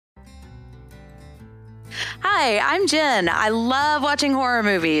Hi, I'm Jen. I love watching horror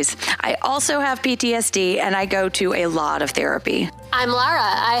movies. I also have PTSD and I go to a lot of therapy. I'm Lara.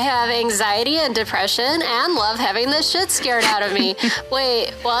 I have anxiety and depression and love having the shit scared out of me.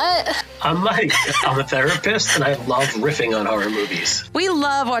 Wait, what? I'm Mike. I'm a therapist and I love riffing on horror movies. We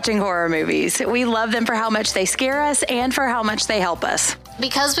love watching horror movies. We love them for how much they scare us and for how much they help us.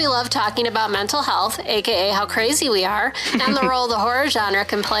 Because we love talking about mental health, aka how crazy we are, and the role the horror genre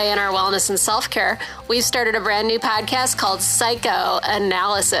can play in our wellness and self-care, we've started a brand new podcast called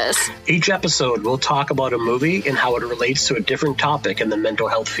Psychoanalysis. Each episode, we'll talk about a movie and how it relates to a different topic in the mental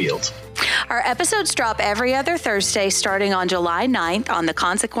health field. Our episodes drop every other Thursday starting on July 9th on the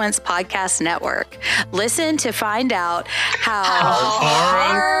Consequence Podcast Network. Listen to find out how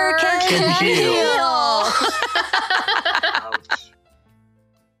horror can heal.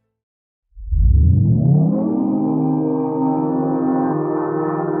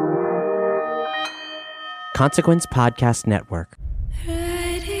 Consequence Podcast Network.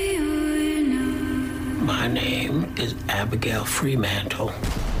 My name is Abigail Fremantle.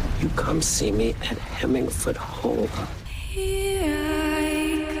 You come see me at Hemmingford Home.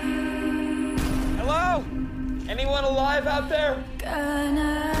 Hello? Anyone alive out there?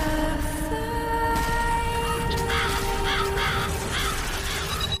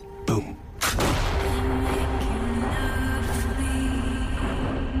 Boom.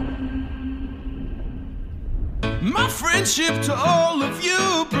 My friendship to all of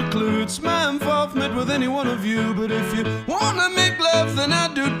you precludes my involvement with any one of you. But if you wanna make love, then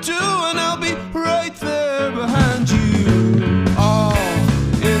I do too, and I'll be right there behind you. All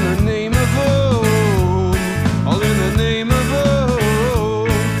in the name of oh, all in the name of oh,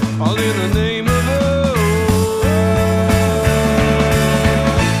 all in the name of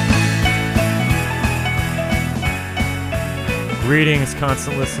Greetings,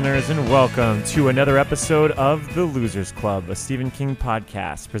 constant listeners, and welcome to another episode of The Losers Club, a Stephen King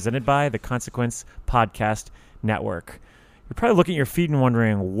podcast presented by the Consequence Podcast Network. You're probably looking at your feet and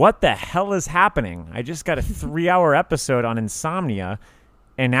wondering, what the hell is happening? I just got a 3-hour episode on insomnia,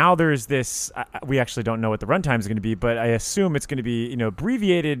 and now there's this, we actually don't know what the runtime is going to be, but I assume it's going to be,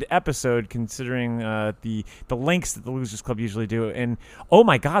 abbreviated episode considering the lengths that the Losers Club usually do. And oh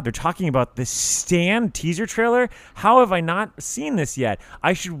my God, they're talking about the Stan teaser trailer. How have I not seen this yet?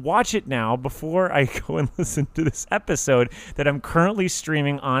 I should watch it now before I go and listen to this episode that I'm currently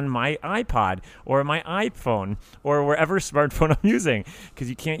streaming on my iPod or my iPhone or wherever smartphone I'm using, because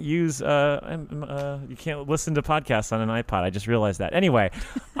you can't use you can't listen to podcasts on an iPod. I just realized that. Anyway,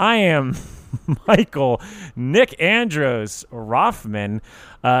 I am Michael Nick Andros Rothman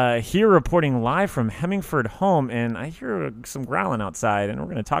here reporting live from Hemmingford Home, and I hear some growling outside, and we're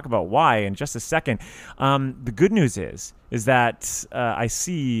going to talk about why in just a second. The good news is that I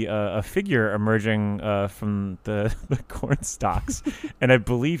see a figure emerging from the corn stalks, and I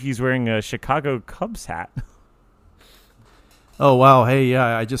believe he's wearing a Chicago Cubs hat. Oh, wow. Hey,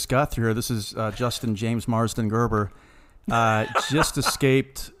 yeah, I just got through here. This is Justin James Marsden Gerber. Just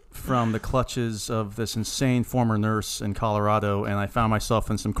escaped from the clutches of this insane former nurse in Colorado, and I found myself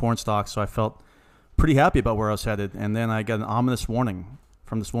in some corn stalks, so I felt pretty happy about where I was headed. And then I got an ominous warning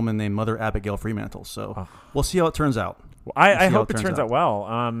from this woman named Mother Abigail Fremantle. So we'll see how it turns out. Well, I hope it turns out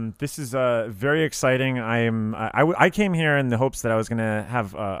well. This is very exciting. I came here in the hopes that I was going to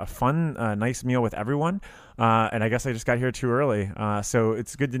have a fun, nice meal with everyone, and I guess I just got here too early. So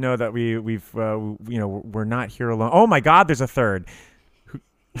it's good to know that we're not here alone. Oh my God, there's a third.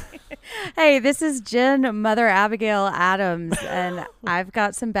 Hey, this is Jen, Mother Abigail Adams, and I've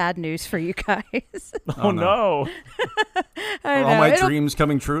got some bad news for you guys. Oh no! Are all my dreams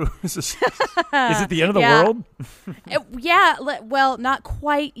coming true? Is it the end of the world? Yeah, well, not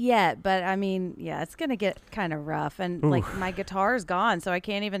quite yet, but I mean, yeah, it's gonna get kind of rough, and my guitar is gone, so I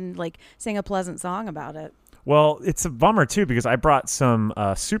can't even sing a pleasant song about it. Well, it's a bummer, too, because I brought some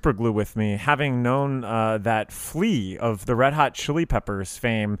super glue with me, having known that Flea of the Red Hot Chili Peppers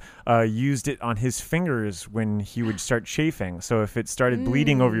fame used it on his fingers when he would start chafing. So if it started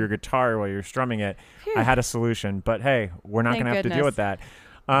bleeding over your guitar while you're strumming it, I had a solution. But, hey, we're not going to have to deal with that.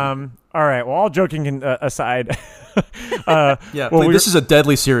 All right. Well, all joking aside. This is a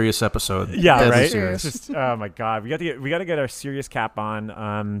deadly serious episode. Yeah, deadly right. Serious. Just, oh my God, we got to get our serious cap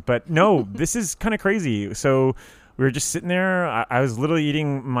on. But no, this is kind of crazy. So we were just sitting there. I was literally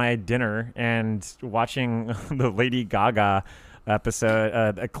eating my dinner and watching the Lady Gaga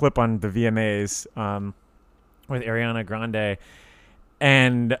episode, a clip on the VMAs with Ariana Grande.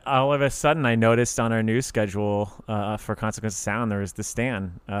 And all of a sudden, I noticed on our news schedule for Consequence of Sound, there was the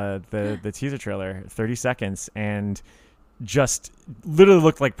Stan, the teaser trailer, 30 seconds. And just literally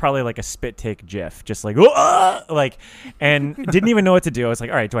looked like probably like a spit take GIF, just like, like, and didn't even know what to do. I was like,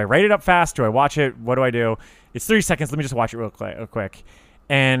 all right, do I write it up fast? Do I watch it? What do I do? It's 30 seconds. Let me just watch it real quick.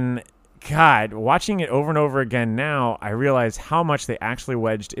 And God, watching it over and over again now, I realize how much they actually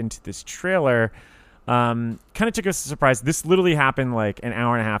wedged into this trailer. Kind of took us a surprise. This literally happened like an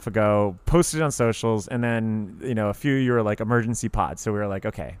hour and a half ago, posted on socials, and then, a few you were like emergency pod. So we were like,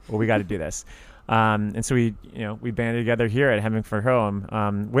 okay, well, we got to do this. And so we banded together here at Hemmingford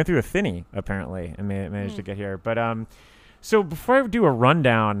Home, went through a Finney apparently and managed to get here. But, so before I do a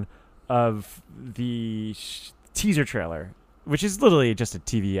rundown of the teaser trailer, which is literally just a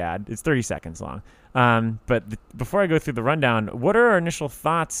TV ad, it's 30 seconds long. But before I go through the rundown, what are our initial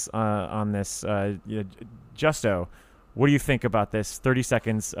thoughts on this? Justo, what do you think about this 30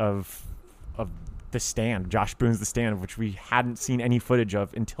 seconds of The Stand, Josh Boone's The Stand, which we hadn't seen any footage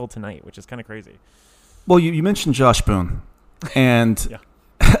of until tonight, which is kind of crazy. Well, you mentioned Josh Boone, and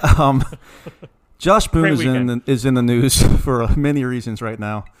Josh Boone is in the news for many reasons right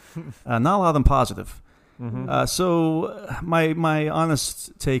now. Not a lot of them positive. Mm-hmm. So my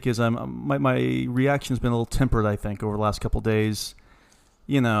honest take is my reaction has been a little tempered, I think, over the last couple of days.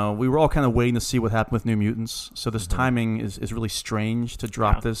 We were all kind of waiting to see what happened with New Mutants. So this timing is really strange to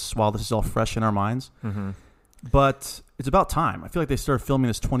drop this while this is all fresh in our minds. Mm-hmm. But it's about time. I feel like they started filming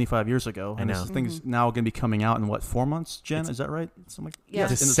this 25 years ago. And this thing's now going to be coming out in 4 months, Jen? Is that right? Yeah.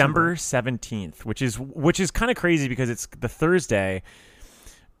 December 17th, which is kind of crazy because it's the Thursday.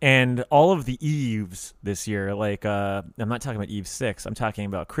 And all of the Eves this year, like I'm not talking about Eve 6, I'm talking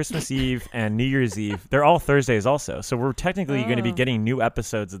about Christmas Eve and New Year's Eve. They're all Thursdays also. So we're technically going to be getting new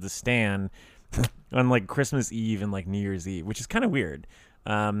episodes of The Stand on like Christmas Eve and like New Year's Eve, which is kind of weird.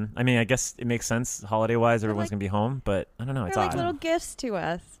 I guess it makes sense holiday-wise. Everyone's going to be home, but I don't know. It's like odd. little gifts to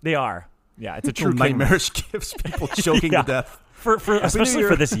us. They are. Yeah, it's a true nightmarish gifts, people choking to death. For especially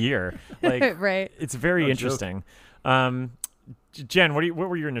for this year. Like, right. It's very interesting. Jen, what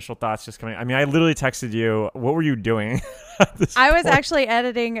were your initial thoughts just coming? I literally texted you. What were you doing? I was actually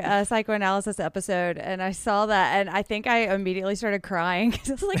editing a psychoanalysis episode, and I saw that, and I think I immediately started crying.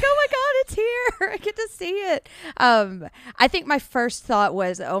 I was like, "Oh my god, it's here! I get to see it." I think my first thought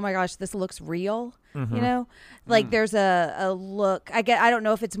was, "Oh my gosh, this looks real." Mm-hmm. There's a look. I don't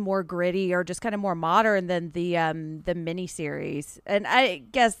know if it's more gritty or just kind of more modern than the miniseries, and I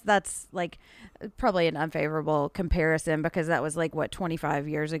guess that's like probably an unfavorable comparison because that was 25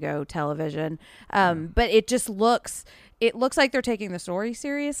 years ago television. But it just looks like they're taking the story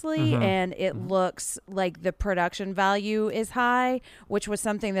seriously, and it looks like the production value is high, which was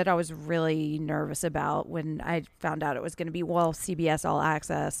something that I was really nervous about when I found out it was going to be CBS All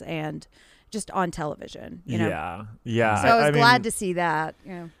Access and just on television. Yeah. So I was glad to see that.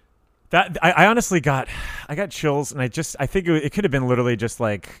 That I honestly got chills, and I think it could have been literally just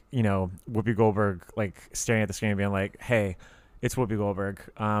Whoopi Goldberg staring at the screen and being like, "Hey, it's Whoopi Goldberg.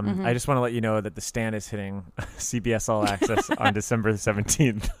 I just want to let you know that The Stand is hitting CBS All Access on December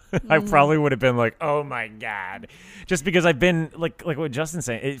 17th. I probably would have been like, "Oh my god," just because I've been like what Justin's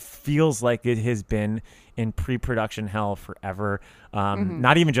saying. It feels like it has been in pre-production hell forever.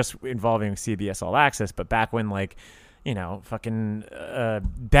 Not even just involving CBS All Access, but back when fucking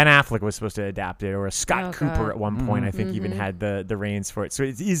Ben Affleck was supposed to adapt it, or Scott Cooper at one point, I think even had the reins for it. So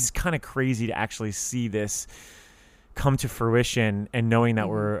it is kind of crazy to actually see this come to fruition, and knowing that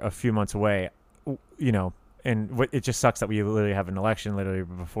we're a few months away, and it just sucks that we literally have an election literally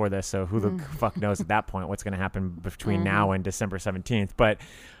before this. So who the fuck knows at that point what's going to happen between now and December 17th. But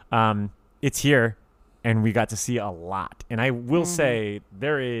it's here, and we got to see a lot. And I will say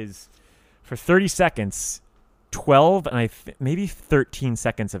there is, for 30 seconds, 12 and maybe 13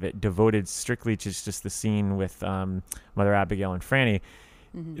 seconds of it devoted strictly to just the scene with Mother Abigail and Franny.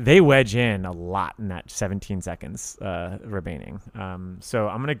 They wedge in a lot in that 17 seconds remaining. So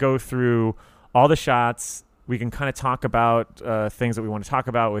I'm going to go through all the shots. We can kind of talk about things that we want to talk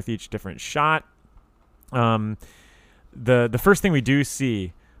about with each different shot. The first thing we do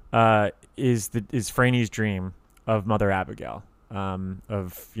see is Franny's dream of Mother Abigail.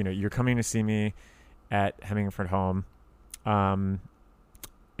 You're coming to see me at Hemmingford Home.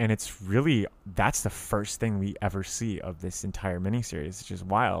 And it's really, that's the first thing we ever see of this entire miniseries, which is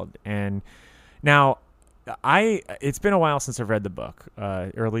wild. And now, it's been a while since I've read the book,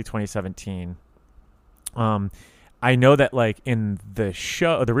 early 2017. I know that in the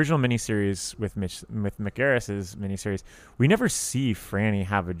show, the original miniseries with McGarris's miniseries, we never see Franny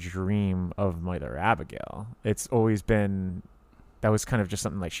have a dream of Mother Abigail. It's always been, that was kind of just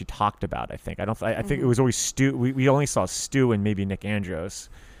something she talked about, I think. I think it was always Stu. We only saw Stu and maybe Nick Andros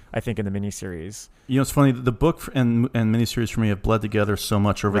I think, in the miniseries. You know, it's funny. The book and miniseries for me have bled together so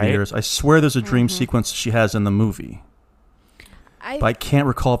much over the Right? years. I swear there's a dream sequence she has in the movie, but I can't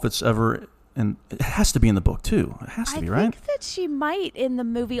recall if it's ever. And it has to be in the book too. It has to be, right? I think that she might in the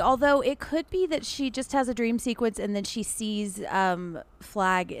movie, although it could be that she just has a dream sequence and then she sees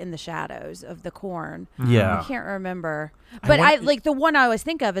Flag in the shadows of the corn. Yeah. I can't remember. But like the one I always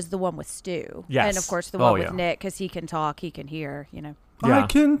think of is the one with Stu. Yes. And of course the one with Nick, because he can talk, he can hear, you know. Yeah. I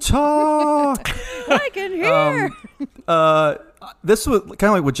can talk. I can hear. This was kind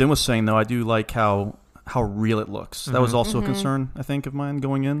of like what Jim was saying, though. I do like how real it looks. That was also a concern, I think, of mine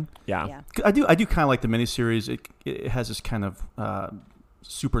going in. Yeah. I do kind of like the miniseries. It has this kind of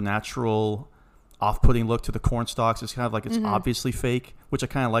supernatural, off-putting look to the corn stalks. It's kind of like it's obviously fake, which I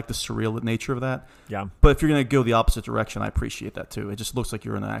kind of like the surreal nature of that. Yeah. But if you're going to go the opposite direction, I appreciate that too. It just looks like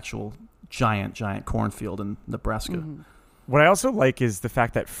you're in an actual giant cornfield in Nebraska. What I also like is the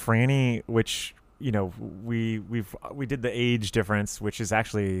fact that Franny, which, you know, we did the age difference, which is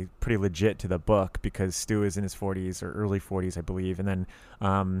actually pretty legit to the book, because Stu is in his 40s or early 40s, I believe, and then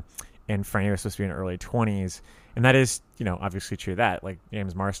and Franny was supposed to be in her early 20s, and that is, you know, obviously true. That, like,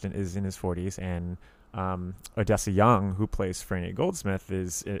 James Marsden is in his 40s, and Odessa Young, who plays Franny Goldsmith,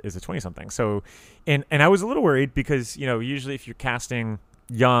 is a 20-something. So, and I was a little worried because, you know, usually if you're casting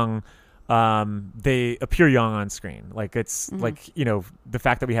young, they appear young on screen. Like, it's like, you know, the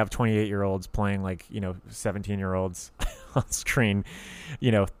fact that we have 28-year-olds playing, like, you know, 17-year-olds on screen,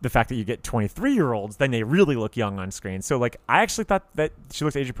 you know, the fact that you get 23-year-olds, then they really look young on screen. So, like, I actually thought that she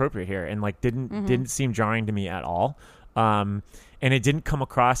looked age appropriate here, and, like, didn't seem jarring to me at all. And it didn't come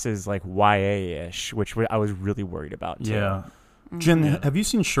across as, like, YA-ish, which I was really worried about too. Yeah. Jen, have you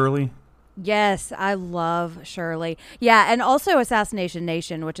seen Shirley? Yes, I love Shirley. Yeah, and also Assassination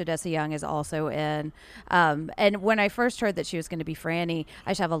Nation, which Odessa Young is also in. And when I first heard that she was going to be Franny,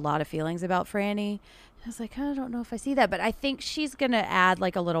 I just have a lot of feelings about Franny. I was like, I don't know if I see that, but I think she's going to add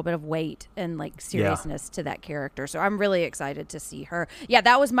like a little bit of weight and like seriousness to that character. So I'm really excited to see her. Yeah,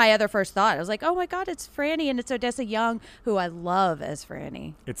 that was my other first thought. I was like, oh my God, it's Franny, and it's Odessa Young, who I love as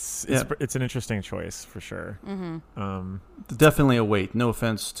Franny. It's an interesting choice for sure. Definitely a weight. No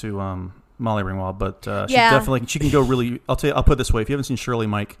offense to Molly Ringwald, but she can go really. I'll put it this way: if you haven't seen Shirley,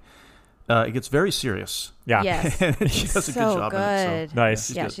 Mike, it gets very serious. Yeah, yes, she does a good job in it. So.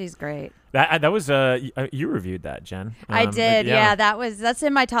 Nice. She's great. That was you reviewed that, Jen. I did. Yeah, that's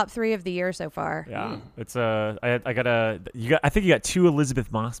in my top 3 of the year so far. Yeah, it's I think you got 2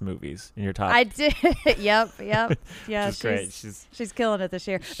 Elizabeth Moss movies in your top. I did. Yep. Yeah, she's great. She's killing it this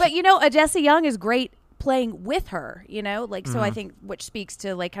year. But you know, Odessa Young is great playing with her, you know, like, so I think, which speaks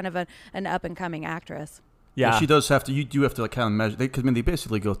to like kind of an up and coming actress. Yeah, she does have to. You do have to like kind of measure, because I mean they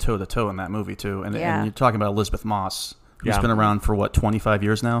basically go toe to toe in that movie too. And you're talking about Elizabeth Moss, who's been around for what, 25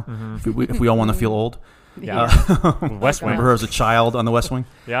 years now. If we all want to feel old. West Wing. Remember her as a child on the West Wing.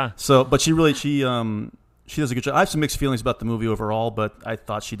 Yeah. So, but she does a good job. I have some mixed feelings about the movie overall, but I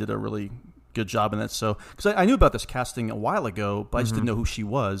thought she did a really good job in it. So, because I knew about this casting a while ago, but I just didn't know who she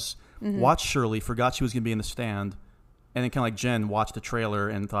was. Watched Shirley, forgot she was going to be in The Stand, and then kind of like Jen watched the trailer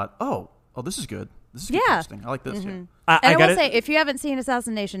and thought, oh, this is good. This is good casting. I like this. Yeah. I will say, if you haven't seen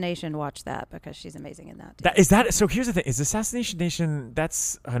Assassination Nation, watch that, because she's amazing in that. Too. So here's the thing: is Assassination Nation?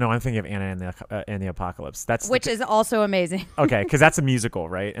 I'm thinking of Anna and the Apocalypse. Which is also amazing. Okay, because that's a musical,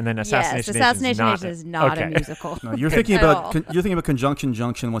 right? And then Assassination Nation is not a musical. No, you're thinking about Conjunction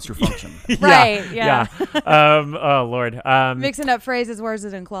Junction. What's your function? Right. Yeah. Oh Lord. Mixing up phrases, words,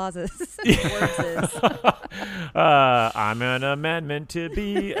 and clauses. I'm an amendment to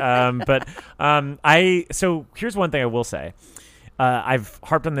be. So here's one thing I will say. I've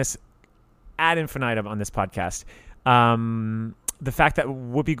harped on this ad infinitum on this podcast. The fact that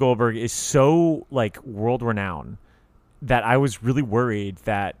Whoopi Goldberg is so like world renowned that I was really worried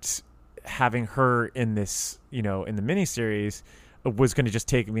that having her in this, you know, in the miniseries was going to just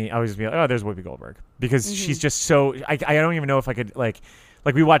take me. I was just be like, oh, there's Whoopi Goldberg, because she's just so. I don't even know if I could like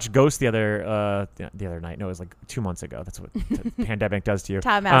we watched Ghost the other night. No, it was like 2 months ago. That's what the pandemic does to you.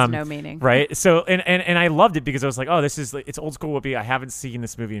 Time has no meaning, right? So and I loved it because I was like, oh, this is it's old school Whoopi. I haven't seen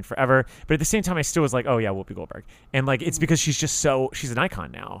this movie in forever, but at the same time, I still was like, oh yeah, Whoopi Goldberg, and like it's because she's an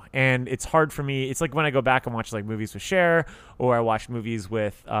icon now, and it's hard for me. It's like when I go back and watch like movies with Cher, or I watch movies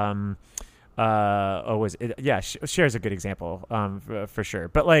with Cher's a good example for sure,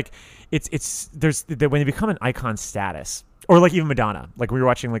 but like it's when you become an icon status. Or like even Madonna, like we were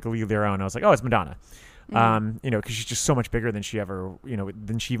watching like League of Their Own. I was like, oh, it's Madonna, you know, because she's just so much bigger than she ever, you know,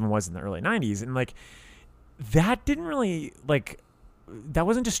 than she even was in the early '90s, and like that didn't really like that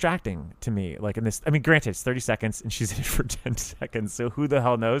wasn't distracting to me. Like in this, I mean, granted, it's 30 seconds and she's in it for 10 seconds, so who the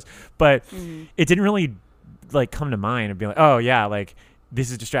hell knows? But it didn't really like come to mind and be like, oh yeah, like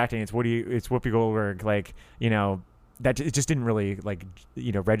this is distracting. It's Whoopi Goldberg. Like, you know, that it just didn't really like,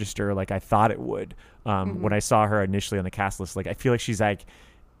 you know, register like I thought it would. When I saw her initially on the cast list, like I feel like she's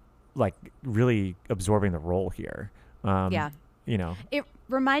like really absorbing the role here. You know, it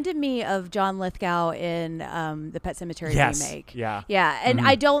reminded me of John Lithgow in the Pet Sematary remake. Yeah. And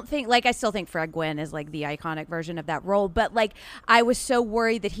I don't think, like, I still think Fred Gwynn is like the iconic version of that role, but like I was so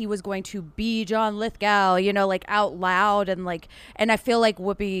worried that he was going to be John Lithgow, you know, like out loud, and I feel like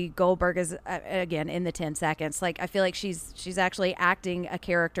Whoopi Goldberg is again in the 10 seconds. Like I feel like she's actually acting a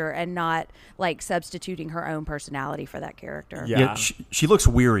character and not like substituting her own personality for that character. Yeah, she looks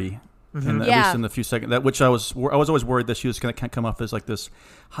weary. At least in the few seconds, which I was always worried that she was going to come off as like this,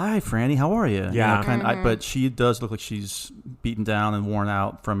 "Hi, Franny, how are you?" Yeah, you know, but she does look like she's beaten down and worn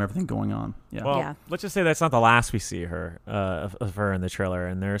out from everything going on. Yeah. Well, let's just say that's not the last we see her of her in the trailer,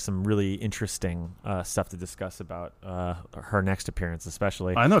 and there's some really interesting stuff to discuss about her next appearance,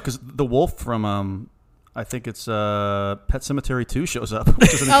 especially. I know, because the wolf from I think it's Pet Sematary 2 shows up,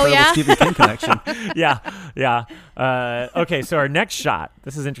 which is an incredible Stephen King connection. Yeah. Okay, so our next shot,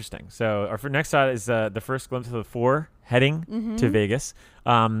 this is interesting. So our next shot is the first glimpse of the four heading to Vegas.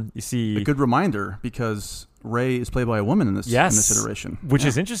 You see a good reminder because Ray is played by a woman in this iteration, which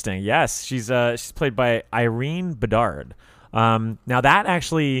is interesting. Yes, she's played by Irene Bedard. Now that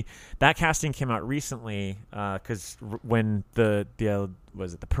casting came out recently because when the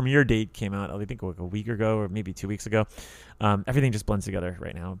premiere date came out, I think like a week ago or maybe 2 weeks ago. Everything just blends together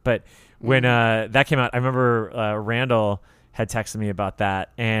right now. But when that came out, I remember Randall had texted me about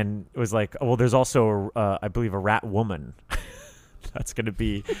that, and it was like, oh, well, there's also I believe a rat woman. That's going to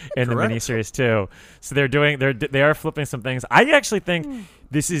be in the miniseries too. So they are flipping some things. I actually think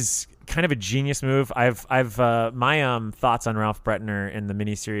this is kind of a genius move. I've my thoughts on Ralph Brettner in the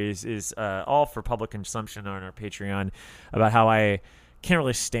miniseries is all for public consumption on our Patreon about how I can't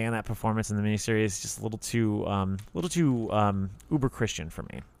really stand that performance in the miniseries. Just a little too uber Christian for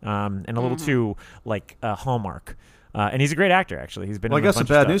me, and a little too like Hallmark. And he's a great actor, actually. He's been. Well, I guess some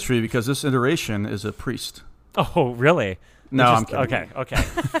bad news for you because this iteration is a priest. Oh, really? No, I'm kidding. Okay.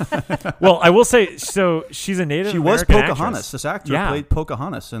 Well, I will say, so she's a Native American American Pocahontas. actress. This actor played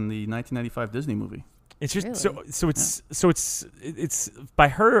Pocahontas in the 1995 Disney movie. It's just it's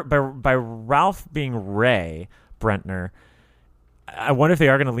by Ralph being Ray Brentner. I wonder if they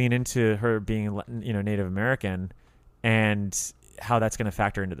are going to lean into her being, you know, Native American, and how that's going to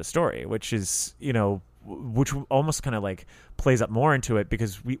factor into the story, which is, you know, which almost kind of like plays up more into it,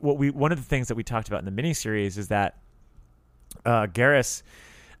 because one of the things that we talked about in the miniseries is that Garrus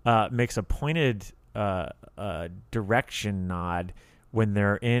makes a pointed direction nod when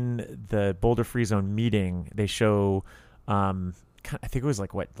they're in the Boulder Free Zone meeting. They show, I think it was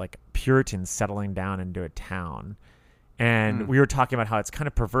like Puritans settling down into a town, and we were talking about how it's kind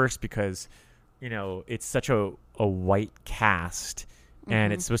of perverse because, you know, it's such a white cast,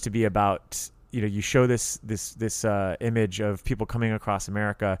 and it's supposed to be about, you know, you show this image of people coming across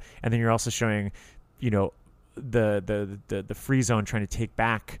America, and then you're also showing, you know, the free zone trying to take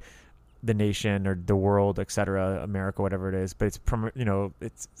back the nation or the world, etc., America, whatever it is. But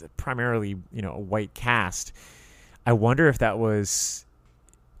it's primarily, you know, a white cast. I wonder if that was.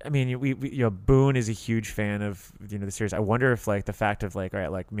 I mean, we you know, Boone is a huge fan of, you know, the series. I wonder if like the fact of like, all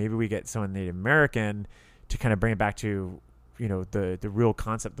right, like maybe we get someone Native American to kind of bring it back to, you know, the real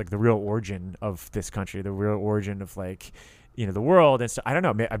concept, like the real origin of this country, the real origin of like, you know, the world. And so I don't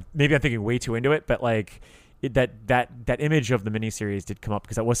know, maybe I'm thinking way too into it, but like that image of the miniseries did come up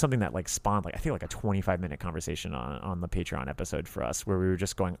because that was something that like spawned like I think like a 25-minute conveation on the Patreon episode for us, where we were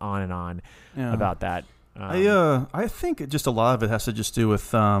just going on and on about that. I think just a lot of it has to just do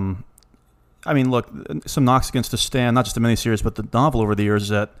with I mean, look, some knocks against the Stand, not just the miniseries but the novel over the years, is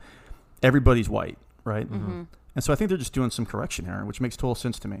that everybody's white, right? And so I think they're just doing some correction here, which makes total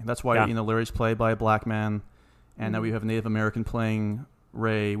sense to me. That's why you know, Larry's played by a black man, and now we have a Native American playing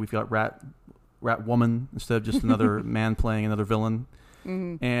Ray. We've got Rat Woman instead of just another man playing another villain.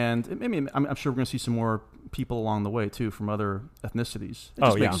 And maybe I'm sure we're going to see some more people along the way too from other ethnicities. It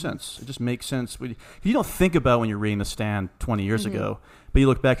just makes sense. It just makes sense. You don't think about when you're reading The Stand 20 years ago, but you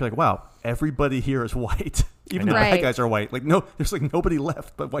look back, you're like, wow, everybody here is white. Even the bad guys are white. Like there's like nobody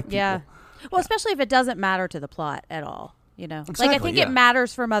left but white people. Well, especially if it doesn't matter to the plot at all. You know, like I think it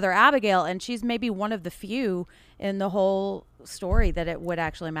matters for Mother Abigail, and she's maybe one of the few in the whole story that it would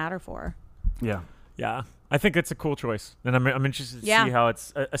actually matter for. Yeah. I think it's a cool choice, and I'm interested to see how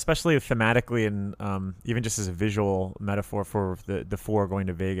it's, especially thematically and even just as a visual metaphor for the four going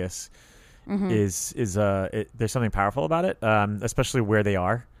to Vegas. There's something powerful about it, especially where they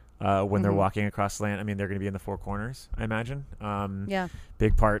are when they're walking across the land. I mean, they're going to be in the four corners, I imagine.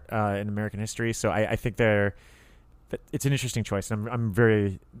 Big part in American history. So I think it's an interesting choice. I'm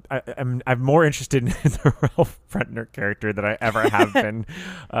more interested in the Ralph Brentner character than I ever have been,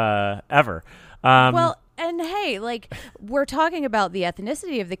 ever. Well, and hey, like, we're talking about the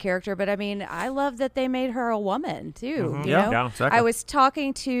ethnicity of the character, but I mean, I love that they made her a woman too. You know? Yeah, exactly. I was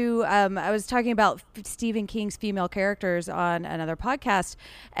talking about Stephen King's female characters on another podcast,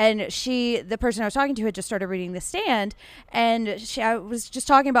 and the person I was talking to had just started reading The Stand, and I was just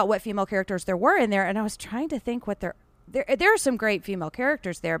talking about what female characters there were in there, and I was trying to think what there are some great female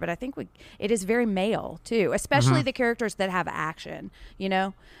characters there, but I think it is very male too, especially the characters that have action, you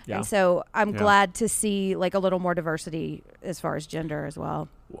know? Yeah. And so I'm glad to see like a little more diversity as far as gender as well.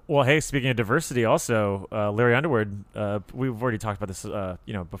 Well, hey, speaking of diversity, also Larry Underwood, we've already talked about this,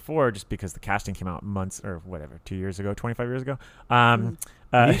 before, just because the casting came out months or whatever, 2 years ago, 25 years ago.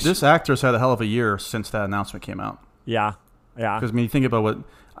 This actor's had a hell of a year since that announcement came out. Yeah. Because I mean, you think about what.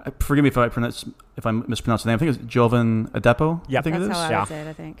 Forgive me if I mispronounce the name. I think it's Jovan Adepo. Yeah, I think that's it is. how I would say it.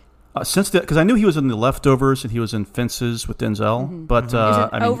 I think. Because I knew he was in The Leftovers and he was in Fences with Denzel, but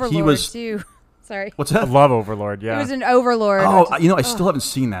he was too. Sorry. What's that? I love Overlord. Yeah, he was an Overlord. Oh, I still haven't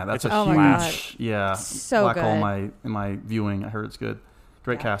seen that. That's a huge, so black good. hole in my viewing. I heard it's good.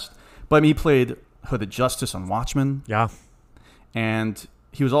 Great cast. But I mean, he played Hooded Justice on Watchmen. Yeah, and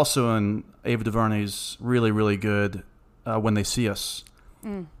he was also in Ava DuVernay's really, really good When They See Us.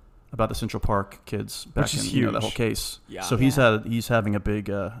 About the Central Park kids back in that whole case. Yeah. So he's having a big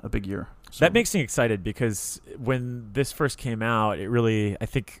year. So. That makes me excited because when this first came out, I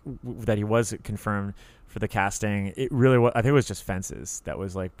think that he was confirmed for the casting. It really was, I think it was just Fences that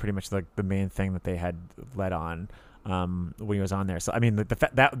was like pretty much like the main thing that they had led on when he was on there. So I mean,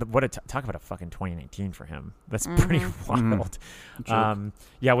 talk about a fucking 2019 for him. That's pretty wild.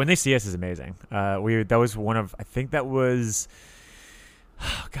 When They See Us is amazing. That was one of, I think that was.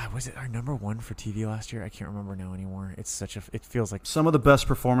 Oh God, was it our number one for TV last year? I can't remember now anymore. It feels like some of the best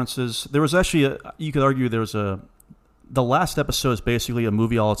performances. There was actually you could argue the last episode is basically a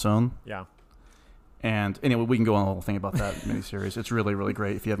movie all its own. Yeah. And anyway, we can go on the whole thing about that miniseries. It's really, really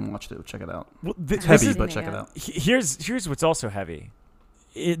great. If you haven't watched it, check it out. Well, it's heavy, but check it out. Here's what's also heavy.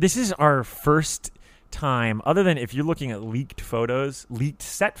 This is our first time, other than if you're looking at leaked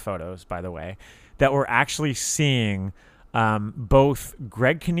set photos, by the way, that we're actually seeing both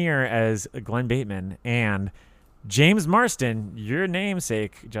Greg Kinnear as Glenn Bateman and James Marston, your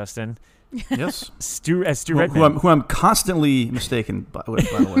namesake, Justin. Yes, Stu Redman, who I'm constantly mistaken by the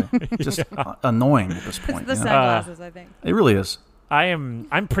way. Just annoying at this point. It's the sunglasses, I think. It really is.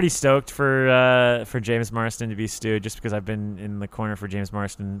 I'm pretty stoked for James Marston to be Stu, just because I've been in the corner for James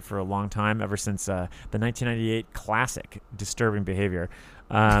Marston for a long time, ever since the 1998 classic Disturbing Behavior.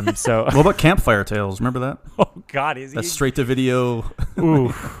 So what about Campfire Tales? Remember that? Oh God, that's straight to video.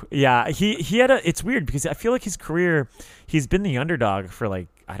 Ooh, yeah. He had it's weird because I feel like his career, he's been the underdog for like,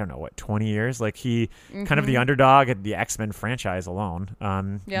 I don't know what, 20 years. Like he kind of the underdog at the X-Men franchise alone.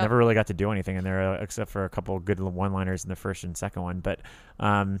 Never really got to do anything in there except for a couple of good one-liners in the first and second one. But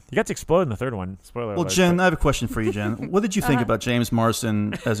he got to explode in the third one. Spoiler alert. Jen, I have a question for you, Jen. What did you think about James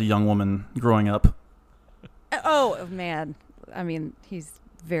Marsden as a young woman growing up? Oh man, I mean, he's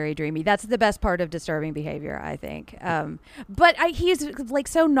very dreamy. That's the best part of Disturbing Behavior, I think. But he's like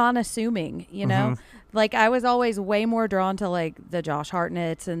so non-assuming, you know? Like I was always way more drawn to like the Josh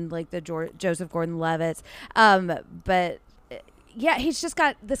Hartnett's and like the Joseph Gordon-Levitt's. But yeah, he's just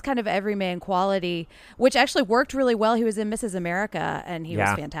got this kind of everyman quality, which actually worked really well. He was in Mrs. America and he was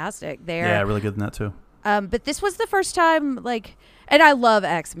fantastic there. Yeah, really good in that too. But this was the first time, like, and I love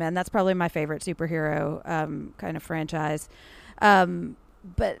X-Men. That's probably my favorite superhero kind of franchise.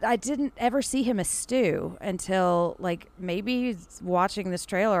 But I didn't ever see him as Stu until like maybe watching this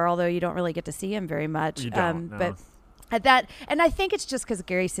trailer, although you don't really get to see him very much. You don't, no. But at that, and I think it's just because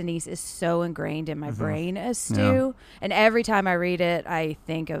Gary Sinise is so ingrained in my brain as Stu, and every time I read it, I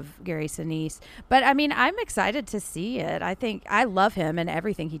think of Gary Sinise. But I mean, I'm excited to see it. I think I love him and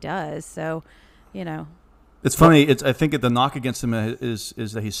everything he does. So, you know, it's funny. I think the knock against him is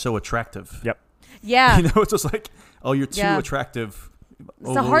that he's so attractive. Yeah. You know, it's just like, oh, you're too attractive.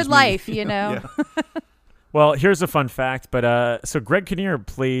 It's a hard life, you know. Well, here's a fun fact, but so Greg Kinnear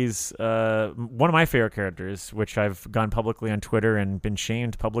plays one of my favorite characters, which I've gone publicly on Twitter and been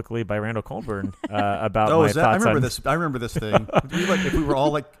shamed publicly by Randall Colburn about my thoughts I remember on... this. I remember this thing. If we were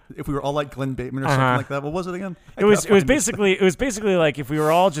all like Glenn Bateman or something like that. What was it again? It was basically like if we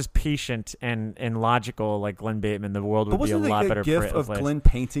were all just patient and logical like Glenn Bateman, the world would be a lot better. But wasn't it a gif of Glenn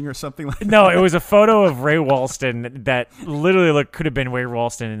painting or something like that? No, it was a photo of Ray Walston that literally could have been Ray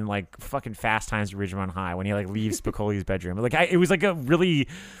Walston in like fucking Fast Times at Ridgemont High when he like leaves Spicoli's bedroom. Like it was like a really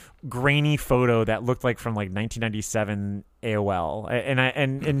grainy photo that looked like from like 1997 AOL,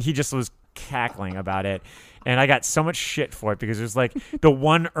 and he just was cackling about it, and I got so much shit for it because it was like the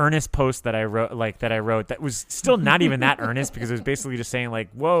one earnest post that I wrote that was still not even that earnest because it was basically just saying like,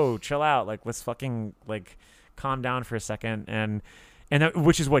 whoa, chill out, like let's fucking like calm down for a second, and that,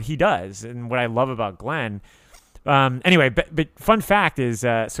 which is what he does and what I love about Glenn. Anyway, but fun fact is,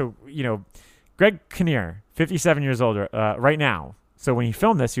 so Greg Kinnear, 57 years old right now. So when he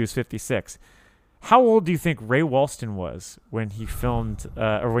filmed this, he was 56. How old do you think Ray Walston was when he filmed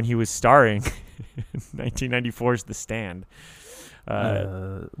or when he was starring in 1994's The Stand?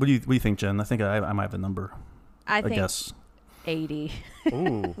 What do you think, Jen? I think I might have a number. I think guess 80.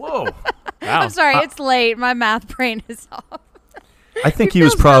 Ooh, whoa! Wow. I'm sorry, it's late. My math brain is off. I think he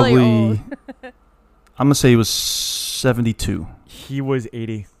was probably. Really I'm gonna say he was 72. He was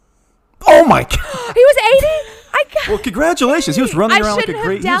 80. Oh my God! He was 80. Well, congratulations. He was running around like a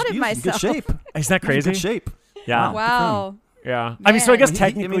great. He was in good shape. Isn't that crazy? Good shape. Yeah. Wow. Yeah. Man. I mean, so I guess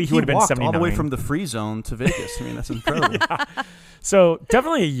technically he would have been 79. All the way from the free zone to Vegas. I mean, that's incredible. Yeah. So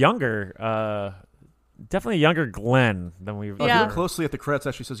definitely a younger Glenn than we. If you look closely at the credits,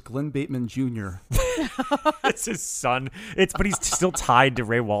 actually says Glenn Bateman Jr. It's his son. But he's still tied to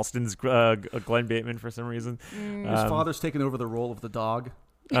Ray Walston's Glenn Bateman for some reason. His father's taken over the role of the dog.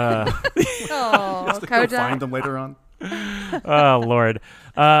 Oh, go find him later on. Oh Lord.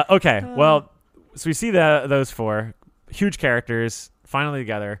 Okay. Well, so we see those four huge characters finally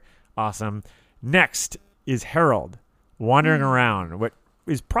together. Awesome. Next is Harold wandering around what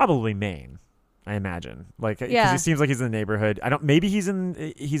is probably Maine, I imagine. Like, because he seems like he's in the neighborhood. Maybe he's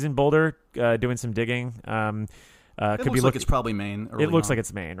in Boulder doing some digging. It looks like it's probably Maine. It looks like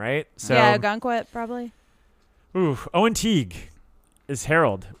it's Maine, right? So, yeah, Gunquit probably. Ooh, Owen Teague is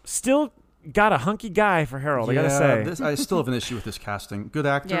Harold. Still got a hunky guy for Harold, I gotta say. I still have an issue with this casting. Good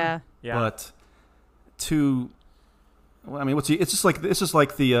actor, yeah. But I mean, what's he? It's just like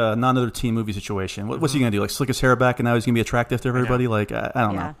the non-other teen movie situation. What's he gonna do? Like slick his hair back and now he's gonna be attractive to everybody? Like I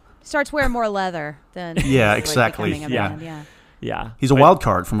don't know. Starts wearing more leather than exactly. Yeah. He's a wild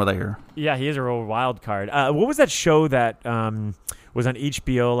card from what I hear. Yeah, he is a real wild card. What was that show that was on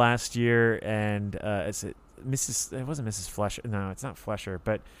HBO last year? And it wasn't Mrs. Fletcher. No, it's not Fletcher.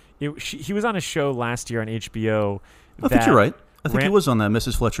 But he was on a show last year on HBO. I think you're right. I think he was on that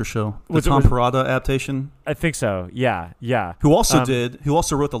Mrs. Fletcher show, the Tom Perrotta adaptation. I think so. Yeah. Who also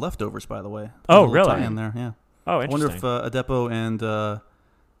wrote The Leftovers, by the way. Oh, really? In there, yeah. Oh, interesting. I wonder if Adepo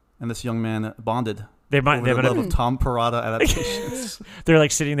and this young man bonded. They might have love of Tom Perrotta adaptations. They're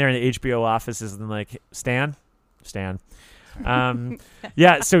like sitting there in the HBO offices and like Stan.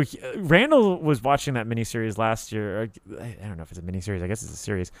 Yeah, so Randall was watching that miniseries last year. I don't know if it's a miniseries. I guess it's a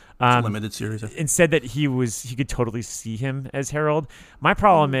series. It's a limited series. And said that he could totally see him as Harold. My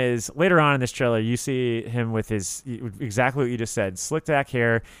problem is later on in this trailer, you see him with exactly what you just said: slick back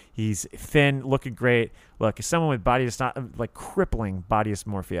hair. He's thin, looking great. Look, as someone with crippling body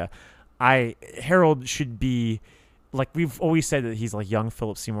dysmorphia, Harold should be. Like we've always said that he's like young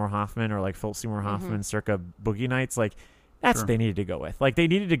Philip Seymour Hoffman or like Philip Seymour Hoffman circa Boogie Nights. Like that's what they needed to go with. Like they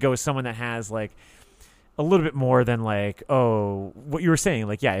needed to go with someone that has like a little bit more than like, oh, what you were saying.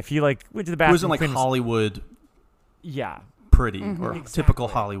 Like, yeah, if he like went to the bathroom. It wasn't like Hollywood. Yeah. Pretty or typical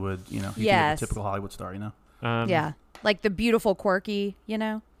Hollywood, Yes. Typical Hollywood star, yeah. Like the beautiful, quirky,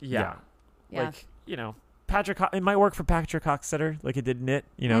 Yeah. Like, Patrick, it might work for Patrick Hockstetter like it did in it.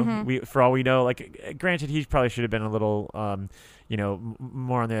 We for all we know, like granted, he probably should have been a little,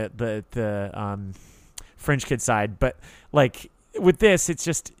 more on the French kid side. But like with this, it's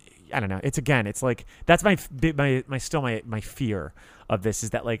just I don't know. It's like that's my fear of this is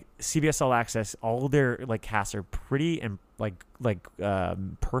that like CBS All Access, all their like casts are pretty and like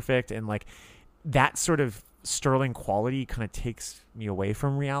perfect and like that sort of sterling quality kind of takes me away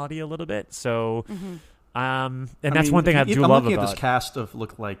from reality a little bit. So. And that's one thing I do love about. I'm looking at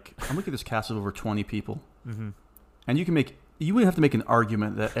this cast of over 20 people, and you would have to make an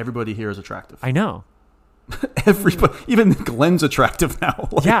argument that everybody here is attractive. I know. Everybody, even Glenn's attractive now.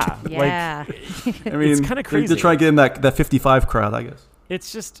 Yeah. I mean, it's kind of crazy. To try and get in that 55 crowd, I guess.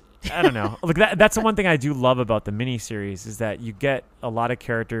 it's just, I don't know. Look, that's the one thing I do love about the miniseries is that you get a lot of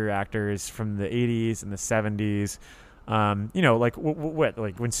character actors from the 80s and the 70s. Like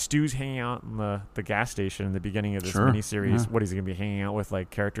like when Stu's hanging out in the gas station in the beginning of this miniseries, what is he gonna be hanging out with? Like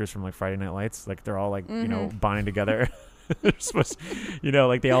characters from like Friday Night Lights, like they're all like bonding together. They're supposed,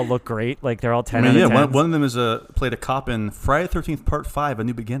 like they all look great. Like they're all 10 out of 10. One of them is played a cop in Friday the 13th Part 5, A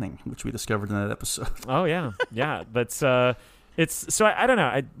New Beginning, which we discovered in that episode. Oh yeah, but it's so I don't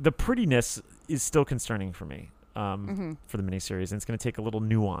know. The prettiness is still concerning for me for the miniseries, and it's going to take a little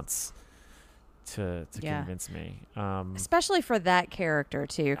nuance to convince me, especially for that character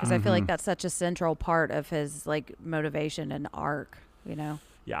too, because I feel like that's such a central part of his like motivation and arc.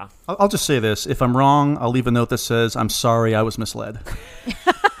 Yeah. I'll just say this: if I'm wrong, I'll leave a note that says, "I'm sorry, I was misled."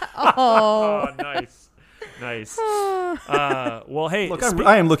 Oh, nice. Well, hey, look,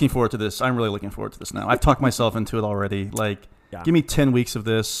 I am looking forward to this. I'm really looking forward to this now. I've talked myself into it already. Like, give me 10 weeks of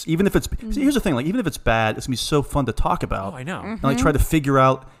this. Even if it's here's the thing: like, even if it's bad, it's gonna be so fun to talk about. Oh, I know. And like try to figure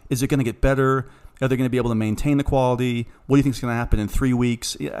out: is it going to get better? Are they going to be able to maintain the quality? What do you think is going to happen in 3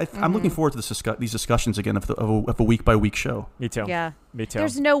 weeks? I'm looking forward to these discussions again of a week-by-week show. Me too. Yeah. Me too.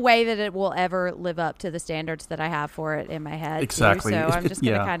 There's no way that it will ever live up to the standards that I have for it in my head. Exactly. Too, so I'm just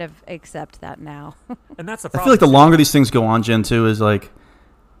going to kind of accept that now. And that's the problem. I feel like the longer these things go on, Jen, too, is like,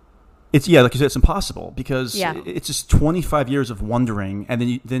 like you said, it's impossible because it's just 25 years of wondering.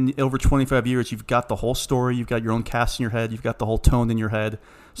 And then over 25 years, you've got the whole story. You've got your own cast in your head. You've got the whole tone in your head.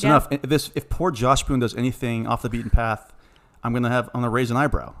 So now if poor Josh Boone does anything off the beaten path, I'm gonna raise an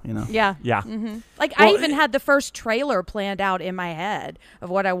eyebrow. Yeah. Mm-hmm. Like I even had the first trailer planned out in my head of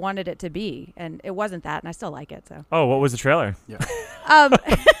what I wanted it to be, and it wasn't that, and I still like it. So. Oh, what was the trailer? Yeah.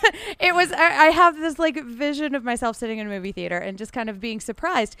 It was. I have this like vision of myself sitting in a movie theater and just kind of being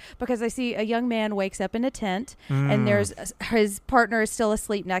surprised because I see a young man wakes up in a tent and there's his partner is still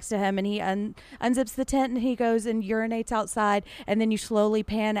asleep next to him, and he unzips the tent and he goes and urinates outside, and then you slowly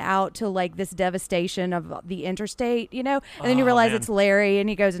pan out to like this devastation of the interstate, and then you realize it's Larry, and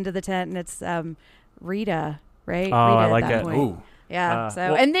he goes into the tent and it's Rita, right? Oh, Rita I like that it. Ooh. Yeah.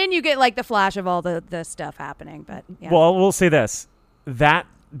 And then you get like the flash of all the stuff happening, but yeah. Well, we'll say this: that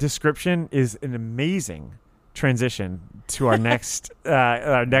description is an amazing transition to our next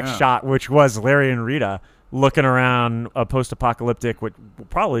shot, which was Larry and Rita looking around a post-apocalyptic, what will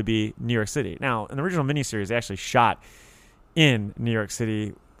probably be New York City. Now, in the original miniseries, they actually shot in New York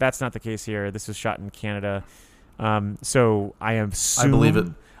City. That's not the case here. This was shot in Canada. So I believe it.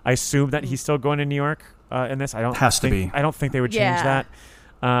 I assume that he's still going to New York in this. I don't think they would change that.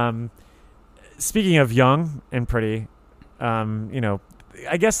 Speaking of young and pretty,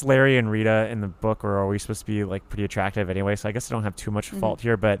 I guess Larry and Rita in the book are always supposed to be like pretty attractive anyway, so I guess I don't have too much fault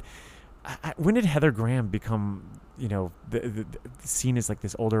here. But when did Heather Graham become, the seen as like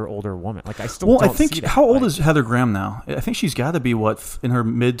this older woman? Like I still don't see that. How old is Heather Graham now? I think she's got to be in her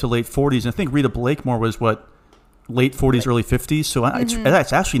mid to late 40s. And I think Rita Blakemore was late 40s, early 50s. So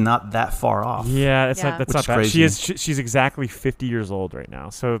it's actually not that far off. Yeah, that's not bad. Crazy. She's exactly 50 years old right now.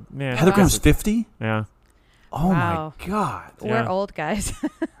 So yeah, Heather Graham's 50. Yeah. Oh my God. We're old guys.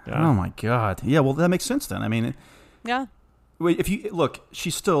 Oh my God. Yeah. Well, that makes sense then. I mean, yeah. If you look,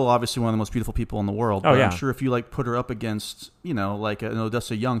 she's still obviously one of the most beautiful people in the world. Oh, but yeah. I'm sure if you put her up against, like an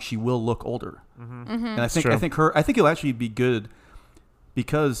Odessa Young, she will look older. And I think it'll actually be good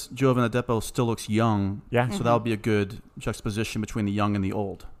because Giovanna Depo still looks young. Yeah. So that'll be a good juxtaposition between the young and the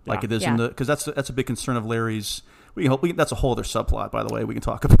old, like it is in because that's a big concern of Larry's. That's a whole other subplot, by the way. We can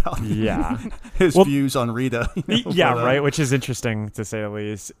talk about his views on Rita. Right, which is interesting to say the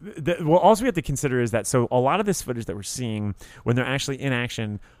least. Also we have to consider is that so a lot of this footage that we're seeing when they're actually in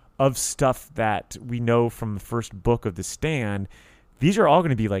action of stuff that we know from the first book of The Stand, these are all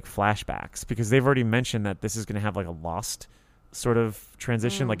going to be like flashbacks because they've already mentioned that this is going to have like a Lost sort of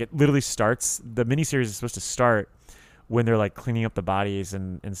transition. Like it literally starts. The miniseries is supposed to start when they're like cleaning up the bodies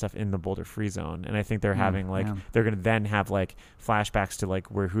and stuff in the Boulder Free Zone. And I think they're having they're going to then have like flashbacks to like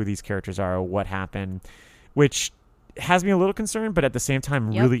who these characters are, or what happened, which has me a little concerned, but at the same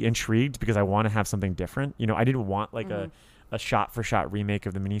time really intrigued because I want to have something different. I didn't want like a shot for shot remake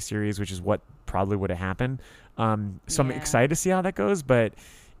of the miniseries, which is what probably would have happened. So I'm excited to see how that goes, but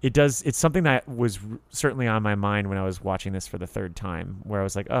it's something that was certainly on my mind when I was watching this for the third time, where I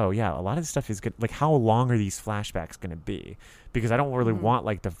was like, oh yeah, a lot of this stuff is good. Like, how long are these flashbacks going to be? Because I don't really want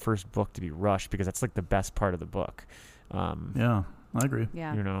like the first book to be rushed, because that's like the best part of the book. Yeah, I agree.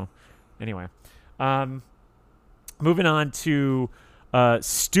 Yeah. Anyway, moving on to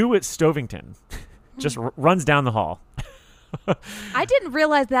Stu at Stovington, just runs down the hall. I didn't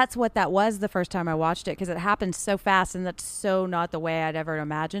realize that's what that was the first time I watched it because it happened so fast and that's so not the way I'd ever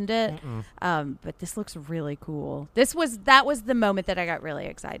imagined it. But this looks really cool. That was the moment that I got really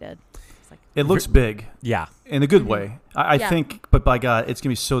excited. It looks big. Yeah. In a good way. I think, but by God, it's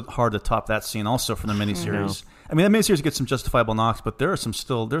going to be so hard to top that scene also from the miniseries. I mean, that miniseries gets some justifiable knocks, but there's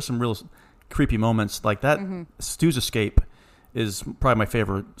some real creepy moments. Like that Stu's escape is probably my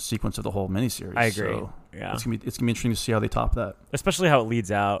favorite sequence of the whole miniseries. I agree. So yeah. It's gonna be interesting to see how they top that. Especially how it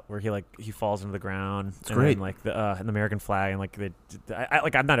leads out where he falls into the ground. It's great. Then, like the American flag and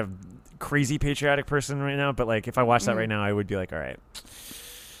like I'm not a crazy patriotic person right now, but like if I watched that right now, I would be like, all right,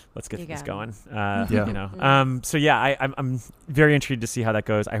 let's get this going. So yeah, I'm very intrigued to see how that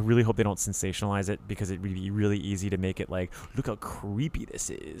goes. I really hope they don't sensationalize it because it would be really easy to make it like, look how creepy this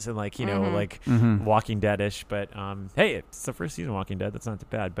is, and like Walking Dead-ish. But hey, it's the first season of Walking Dead. That's not too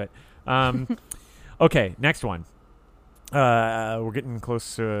bad. But okay, next one. We're getting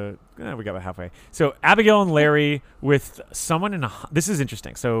close to. We got about halfway. So Abigail and Larry with someone in a. This is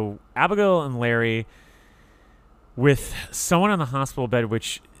interesting. So Abigail and Larry with someone on the hospital bed,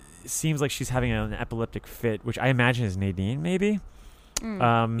 which seems like she's having an epileptic fit, which I imagine is Nadine, maybe.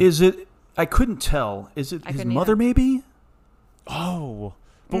 Is it? I couldn't tell. Is it his mother, maybe? Oh,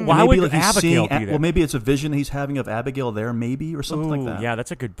 but why would like Abigail be there? Well, maybe it's a vision he's having of Abigail there, maybe, or something like that. Yeah,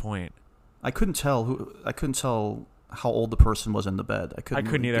 that's a good point. I couldn't tell how old the person was in the bed. I couldn't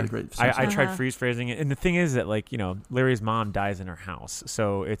really either. Get a great sense I tried freeze phrasing it, and the thing is that Larry's mom dies in her house,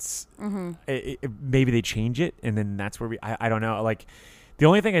 so it's maybe they change it, and then that's where I don't know. Like the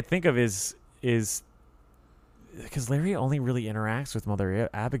only thing I think of is because Larry only really interacts with Mother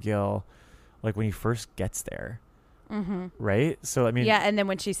Abigail like when he first gets there, right? So I mean, yeah, and then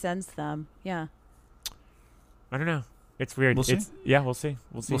when she sends them, yeah. I don't know. It's weird. We'll see. We'll see.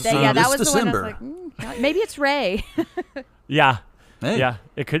 Yeah, that was December. The one I was like, maybe it's Ray. Yeah. Hey. Yeah,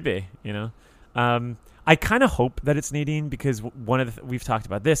 it could be, I kind of hope that it's Nadine because one of we've talked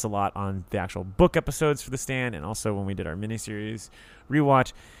about this a lot on the actual book episodes for The Stand and also when we did our miniseries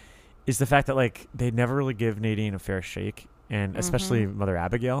rewatch is the fact that like they never really give Nadine a fair shake and especially Mother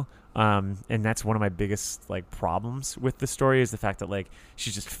Abigail. And that's one of my biggest like problems with the story is the fact that like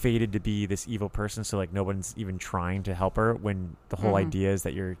she's just fated to be this evil person. So like no one's even trying to help her when the whole idea is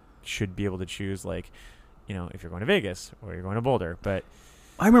that you should be able to choose like, if you're going to Vegas or you're going to Boulder. But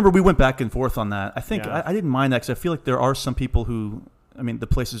I remember we went back and forth on that. I think I didn't mind that because I feel like there are some people who, the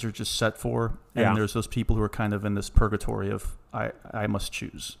places are just set for, and there's those people who are kind of in this purgatory of I must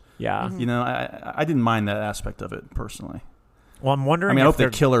choose. Yeah. I didn't mind that aspect of it personally. Well, I'm wondering. I hope they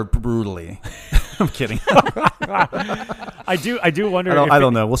kill her brutally. I'm kidding. I do wonder. I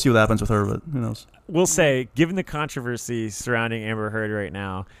don't know. We'll see what happens with her, but who knows? We'll say, given the controversy surrounding Amber Heard right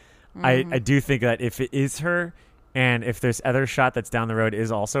now, I do think that if it is her, and if there's other shot that's down the road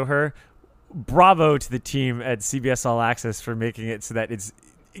is also her, bravo to the team at CBS All Access for making it so that it's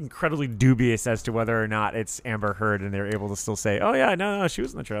incredibly dubious as to whether or not it's Amber Heard, and they're able to still say, "Oh yeah, no, she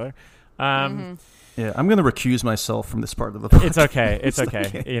was in the trailer." Yeah, I'm going to recuse myself from this part of the podcast. It's okay. It's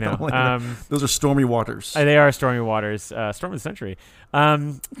okay. Those are stormy waters. They are stormy waters. Storm of the century.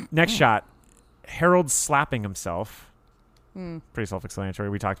 Next shot, Harold slapping himself. Pretty self-explanatory.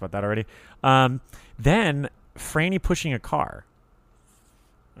 We talked about that already. Then Franny pushing a car.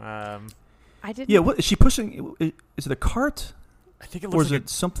 I didn't. Yeah, what is she pushing? Is it a cart? I think it looks like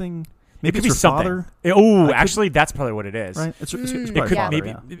something. Maybe it's her father. Actually, that's probably what it is. Right? It's it probably could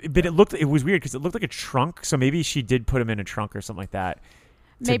father, but it was weird because it looked like a trunk. So maybe she did put him in a trunk or something like that.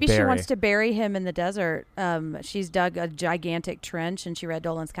 Maybe she wants to bury him in the desert. She's dug a gigantic trench and she read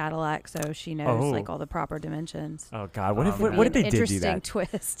Dolan's Cadillac, so she knows like all the proper dimensions. Oh God! What if they did do that? Interesting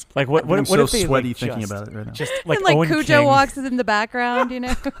twist. Like what I'm if so they sweaty thinking about it right now? Just like and like Owen Cujo King. walks in the background.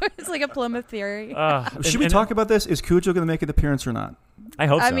 It's like a Plymouth Theory. Should we talk about this? Is Cujo going to make an appearance or not? I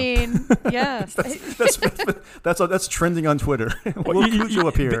hope so. I mean, yeah. that's trending on Twitter. Will Cujo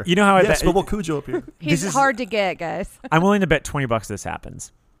appear? You know how yes, but will Cujo appear? He's hard to get, guys. I'm willing to bet $20 this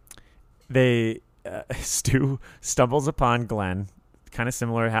happens. Stu stumbles upon Glenn, kind of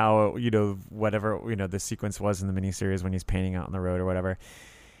similar how whatever the sequence was in the miniseries when he's painting out on the road or whatever,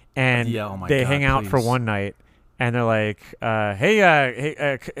 and they hang out for one night, and they're like,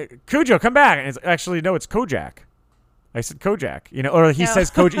 "Hey, Cujo, come back!" And it's actually no, it's Kojak. I said Kojak, or he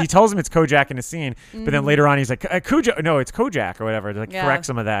says Kojak. He tells him it's Kojak in the scene, but then later on he's like Cujo. No, it's Kojak or whatever. To correct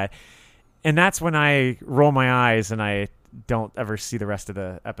some of that, and that's when I roll my eyes and I don't ever see the rest of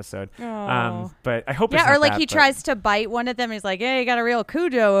the episode. But I hope it's not or like that, he tries to bite one of them. And he's like, "Hey, you got a real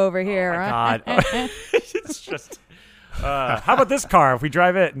Cujo over here." Oh my God. It's just How about this car? If we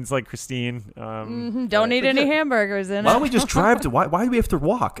drive it, and it's like Christine. Don't need any hamburgers in it. Why don't we just drive to? Why do we have to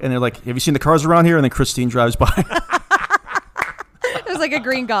walk? And they're like, "Have you seen the cars around here?" And then Christine drives by. There's like a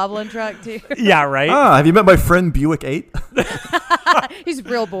Green Goblin truck too. Yeah, right. Have you met my friend Buick 8? He's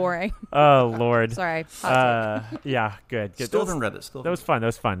real boring. Oh Lord. Sorry. Yeah, good. Still haven't read it. That was fun. That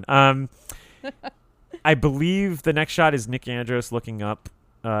was fun. I believe the next shot is Nick Andros looking up.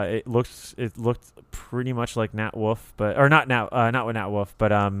 It looked pretty much like Nat Wolff, not with Nat Wolff,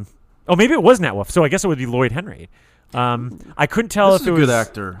 but maybe it was Nat Wolff. So I guess it would be Lloyd Henry. I couldn't tell if it was a good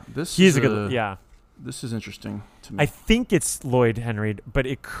actor. He's a good. Yeah. This is interesting to me. I think it's Lloyd Henry, but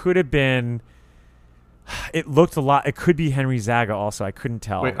it could have been. It looked a lot. It could be Henry Zaga also. I couldn't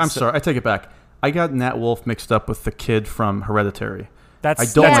tell. Wait, I'm sorry. I take it back. I got Nat Wolff mixed up with the kid from Hereditary. I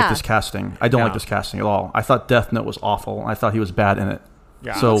don't like this casting. I don't like this casting at all. I thought Death Note was awful. I thought he was bad in it.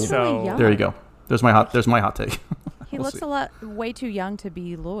 Yeah. So really there you go. There's my hot take. He looks way too young to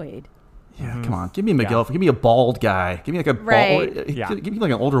be Lloyd. Yeah, come on. Give me Miguel. Give me a bald guy. Give me like a bald. Give me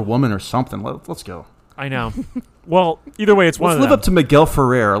like an older woman or something. Let's go. I know. Well, either way, it's one of them. Let's live up to Miguel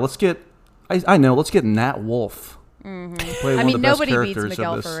Ferrer. Let's get. I know. Let's get Nat Wolff. I mean, nobody beats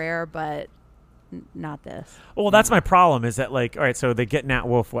Miguel Ferrer, but not this. Well, that's my problem. Is that like, all right? So they get Nat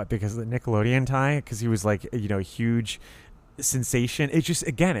Wolff because of the Nickelodeon tie, because he was like a huge sensation. It's just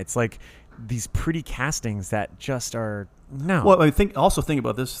it's like these pretty castings that just are no. Well, think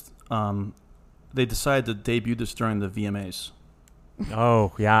about this. They decided to debut this during the VMAs.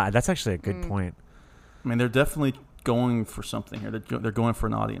 Oh yeah, that's actually a good point. I mean, they're definitely going for something here. They're going for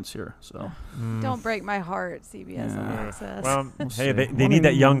an audience here. So don't break my heart, CBS. Yeah. Well, hey, they need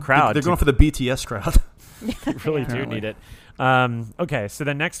that young crowd. They're going for the BTS crowd. They really do need it. Okay, so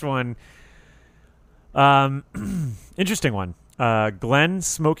the next one, interesting one. Glenn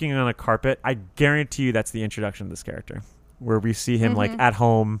smoking on a carpet. I guarantee you that's the introduction of this character, where we see him like at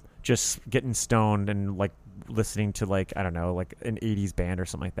home, just getting stoned and like listening to like I don't know, like an 80s band or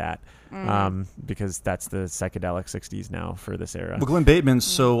something like that, because that's the psychedelic 60s now for this era. Well, Glenn Bateman's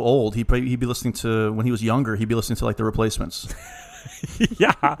so old, he'd be listening to, when he was younger, he'd be listening to like the Replacements.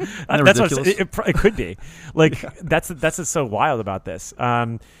 Yeah, that's what it could be. Like that's what's so wild about this.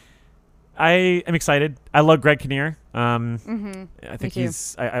 I am excited. I love Greg Kinnear. I think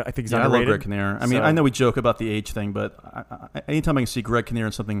he's underrated. I love Greg Kinnear. I mean, I know we joke about the age thing, but anytime I can see Greg Kinnear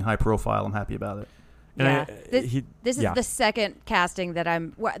in something high profile, I'm happy about it. Yeah, this is the second casting that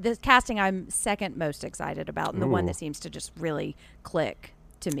I'm second most excited about, and the one that seems to just really click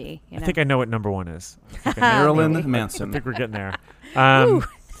to me. I think I know what number one is. Marilyn Manson. I think we're getting there.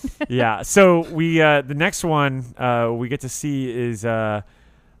 Yeah. So we the next one we get to see is Randall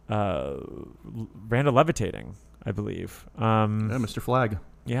levitating, I believe. Mr. Flag.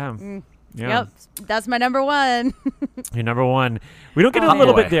 Yeah. Yeah. Yep, that's my number one. Your number one. We don't get a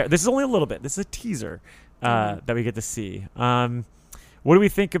little bit there. This is only a little bit. This is a teaser that we get to see. What do we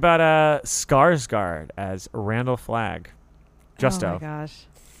think about Skarsgård as Randall Flagg? Justo. Oh my gosh.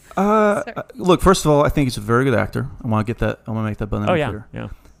 Look, first of all, I think he's a very good actor. I want to get that. I want to make that abundantly clear. Yeah.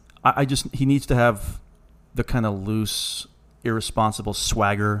 I just he needs to have the kind of loose, irresponsible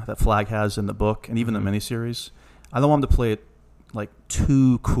swagger that Flagg has in the book and even the miniseries. I don't want him to play it like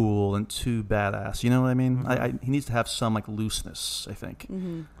too cool and too badass. You know what I mean? He needs to have some like looseness, I think.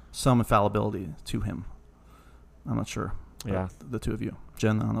 Some infallibility to him. I'm not sure. Yeah. The two of you.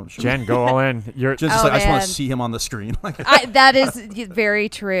 Jen, I don't know. Jen, go all in. Jen's just like, I just want to see him on the screen. That is very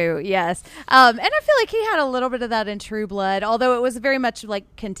true, yes. And I feel like he had a little bit of that in True Blood, although it was very much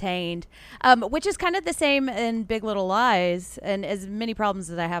like contained, which is kind of the same in Big Little Lies. And as many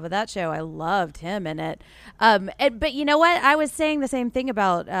problems as I have with that show, I loved him in it. But you know what? I was saying the same thing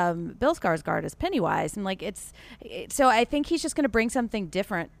about Bill Skarsgård as Pennywise. And like so I think he's just going to bring something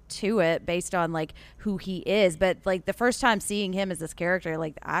different to it based on like who he is. But like the first time seeing him as this character,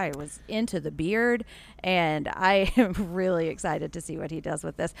 like I was into the beard, and I am really excited to see what he does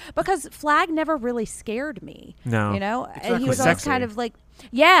with this, because Flagg never really scared me. No, you know, exactly. and he was always kind of like,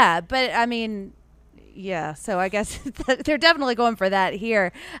 yeah, but I mean, yeah. So I guess they're definitely going for that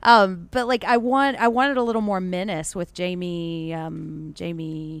here. But like I wanted a little more menace with Jamie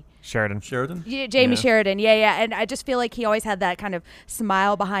Sheridan. Jamie Sheridan. Yeah. And I just feel like he always had that kind of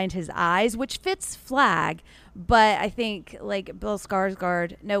smile behind his eyes, which fits Flagg. But I think like Bill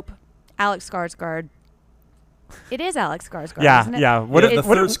Skarsgård, Alex Skarsgård. It is Alex Skarsgård, isn't it? Yeah. The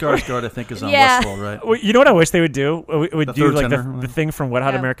third Skarsgård, I think, is on Westworld, right? Well, you know what I wish they would do? Would do like tenor, the thing from Wet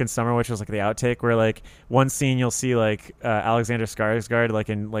Hot American Summer, which was like the outtake, where like one scene you'll see like Alexander Skarsgård like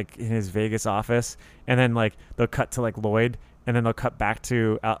in his Vegas office, and then like they'll cut to like Lloyd, and then they'll cut back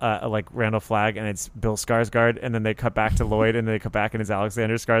to like Randall Flagg, and it's Bill Skarsgård, and then they cut back to Lloyd, and they cut back, and it's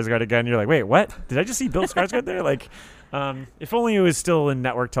Alexander Skarsgård again. You're like, wait, what? Did I just see Bill Skarsgård there? Like, if only it was still in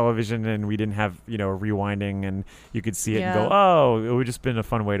network television, and we didn't have rewinding, and you could see it and go, oh, it would just been a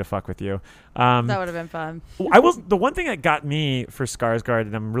fun way to fuck with you. That would have been fun. The one thing that got me for Skarsgård,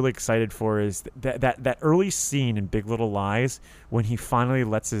 and I'm really excited for, is that early scene in Big Little Lies when he finally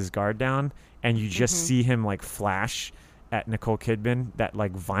lets his guard down, and you just see him like flash at Nicole Kidman, that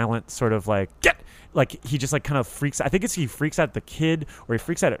like violent sort of like he just like kind of freaks. I think he freaks out the kid, or he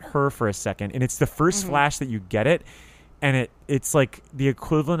freaks out at her for a second, and it's the first flash that you get it, and it's like the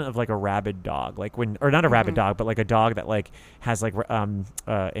equivalent of like a rabid dog, like or not a rabid dog, but like a dog that like has like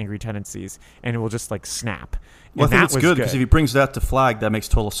angry tendencies, and it will just like snap. Well, I think it's good because if he brings that to Flagg, that makes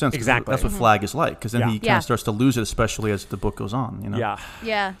total sense. Exactly, that's what Flagg is like, because then he kind of starts to lose it, especially as the book goes on.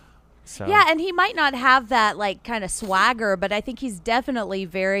 Yeah. So. Yeah, and he might not have that like kind of swagger, but I think he's definitely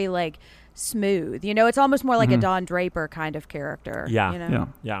very like smooth. It's almost more like a Don Draper kind of character. Yeah,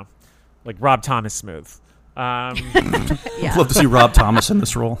 yeah, like Rob Thomas smooth. I'd love to see Rob Thomas in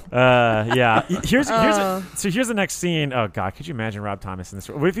this role. Here's the next scene. Oh God, could you imagine Rob Thomas in this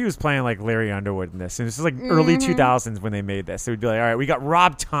role? What if he was playing like Larry Underwood in this? And this is like early 2000s when they made this. It would be like, all right, we got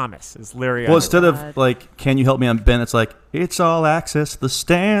Rob Thomas as Larry. Well, instead of like, can you help me on Ben? It's like, it's All Access, The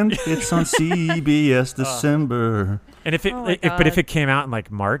Stand. It's on CBS December. And if it came out in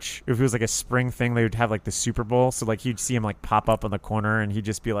like March, if it was like a spring thing, they would have like the Super Bowl. So like you'd see him like pop up on the corner, and he'd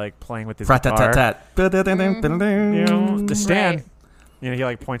just be like playing with his guitar. The Stand. Right. He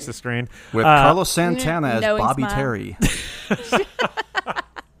like points the screen with Carlos Santana as Bobby smile. Terry.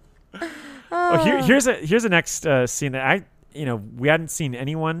 Here's a next scene that we hadn't seen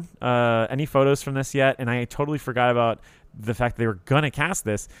any photos from this yet, and I totally forgot about the fact that they were gonna cast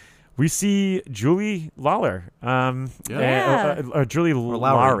this. We see Julie Lawler, or Julie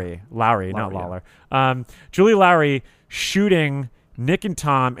Lowry, not Lawler. Julie Lowry shooting Nick and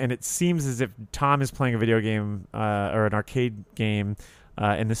Tom, and it seems as if Tom is playing a video game or an arcade game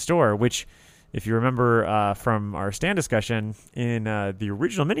in the store, which, if you remember from our stand discussion, in the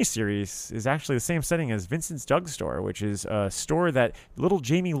original miniseries is actually the same setting as Vincent's Drug Store, which is a store that little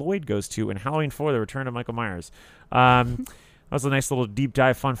Jamie Lloyd goes to in Halloween 4, The Return of Michael Myers. That was a nice little deep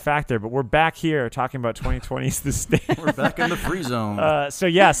dive fun fact there, but we're back here talking about 2020's The Stand. We're back in the free zone.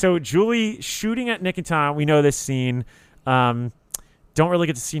 So Julie shooting at Nick and Tom. We know this scene. Don't really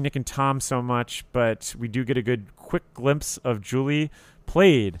get to see Nick and Tom so much, but we do get a good quick glimpse of Julie,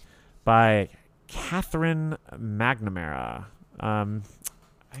 played by Catherine McNamara. I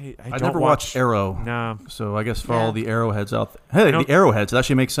never watched Arrow. No. So I guess for all the Arrowheads out there. Hey, the Arrowheads. It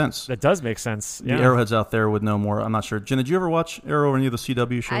actually makes sense. That does make sense. Yeah. The Arrowheads out there would know more. I'm not sure. Jen, did you ever watch Arrow or any of the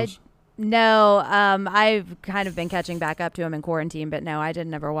CW shows? No. I've kind of been catching back up to them in quarantine, but no, I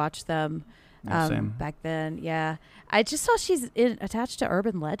didn't ever watch them back then. Yeah. I just saw she's attached to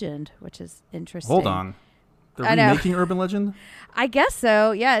Urban Legend, which is interesting. Hold on. They're remaking Urban Legend? I guess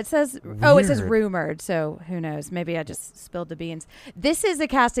so. Yeah, it says it says rumored, so who knows? Maybe I just spilled the beans. This is a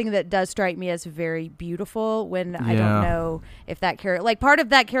casting that does strike me as very beautiful when I don't know if that character, like part of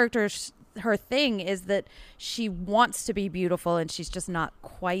that character's her thing is that she wants to be beautiful and she's just not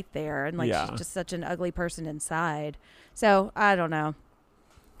quite there, and like she's just such an ugly person inside. So, I don't know.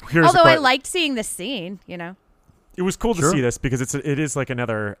 Although I liked seeing this scene, It was cool to see this because it is like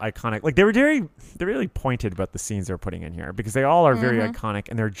another iconic. Like they're really pointed about the sscenes they're putting in here because they all are very iconic,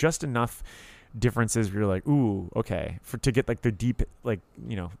 and they're just enough differences where you're like, ooh, okay, to get like the deep, like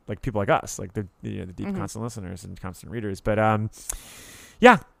like people like us, like the deep constant listeners and constant readers. But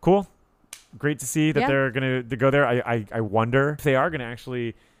yeah, cool, great to see that they're gonna go there. I wonder if they are gonna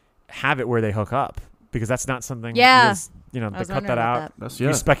actually have it where they hook up, because that's not something. Yeah, they cut that out.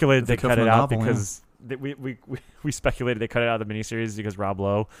 We speculated they cut it out because. We speculated they cut it out of the miniseries because Rob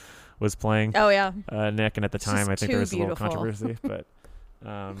Lowe was playing Nick, and at the time I think there was a little controversy. But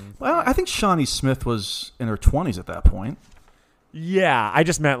well, I think Shawnee Smith was in her 20s at that point. Yeah, I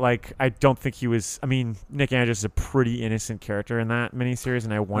just meant like I don't think he was. I mean, Nick Andrews is a pretty innocent character in that miniseries,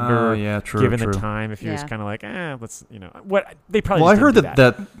 and I wonder, given the time, if he was kind of like, let's what they probably. Well, I heard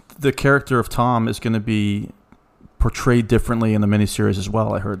that the character of Tom is going to be portrayed differently in the miniseries as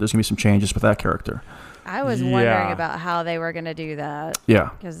well. I heard there's gonna be some changes with that character. I was wondering about how they were gonna do that. Yeah,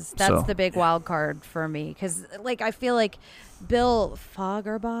 because that's the big wild card for me. Because like I feel like Bill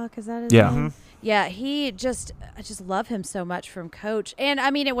Fagerbach, is that his name? Mm-hmm. Yeah, I just love him so much from Coach, and I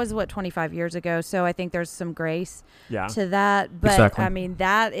mean it was 25 years ago, so I think there's some grace to that. But I mean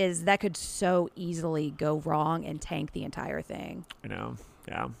that could so easily go wrong and tank the entire thing.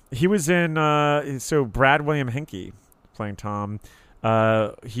 Yeah, he was in. So Brad William Henke playing Tom.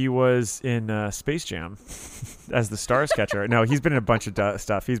 He was in Space Jam as the Star Sketcher. No, he's been in a bunch of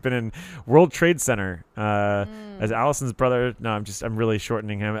stuff. He's been in World Trade Center as Allison's brother. No, I'm really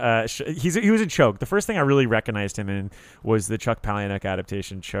shortening him. He was in Choke. The first thing I really recognized him in was the Chuck Palahniuk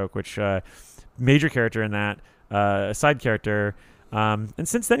adaptation Choke, which major character in that, a side character. And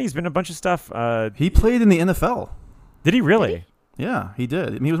since then, he's been in a bunch of stuff. He played in the NFL. Did he really? Did he? Yeah, he did.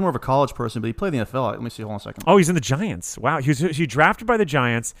 I mean, he was more of a college person, but he played in the NFL. Let me see. Hold on a second. Oh, he's in the Giants. Wow. He was drafted by the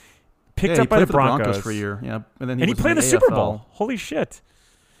Giants, picked up by the Broncos for a year. Yeah, and then he played in the Super Bowl. Holy shit.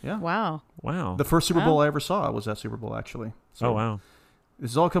 Yeah. Wow. The first Super Bowl I ever saw was that Super Bowl, actually. So oh, wow. This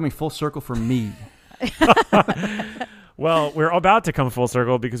is all coming full circle for me. Well, we're about to come full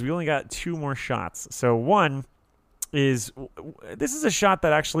circle because we only got 2 more shots. So one is, this is a shot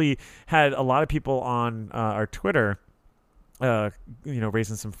that actually had a lot of people on our Twitter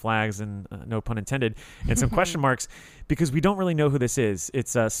raising some flags and no pun intended, and some question marks because we don't really know who this is.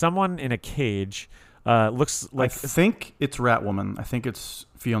 It's someone in a cage. Looks like, I think it's Ratwoman. I think it's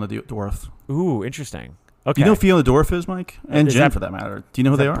Fiona Dorff. Ooh, interesting. Okay. Do you know who Fiona Dorff is, Mike? And Jen, for that matter. Do you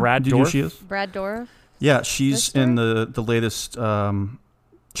know who they are? Brad Do you know Dorff? who she is? Brad Dorff? Yeah, she's in the latest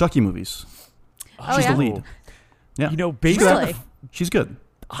Chucky movies. She's the lead. Yeah, Really? She's good.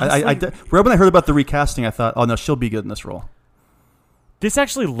 Right when I heard about the recasting, I thought, oh no, she'll be good in this role. This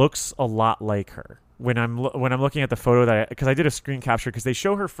actually looks a lot like her when I'm looking at the photo because I did a screen capture because they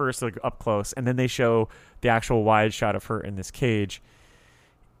show her first like up close and then they show the actual wide shot of her in this cage.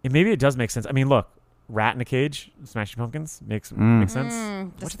 And maybe it does make sense. I mean, look, rat in a cage, Smashing Pumpkins makes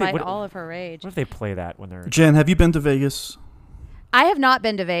sense. Despite all of her rage. What if they play that when they're... Jen, have you been to Vegas? I have not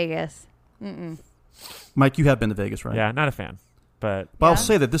been to Vegas. Mm-mm. Mike, you have been to Vegas, right? Yeah, not a fan. But I'll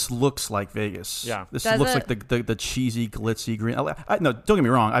say that this looks like Vegas. Yeah. This looks like the cheesy, glitzy green. No, don't get me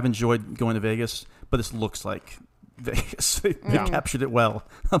wrong. I've enjoyed going to Vegas, but this looks like Vegas. They captured it well.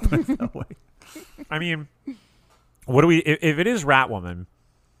 I'll put it that way. I mean, what do we... If it is Ratwoman,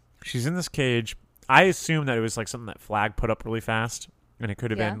 she's in this cage. I assume that it was like something that Flag put up really fast. And it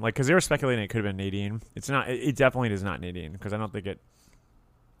could have been... like because they were speculating it could have been Nadine. It's not... It definitely is not Nadine because I don't think it...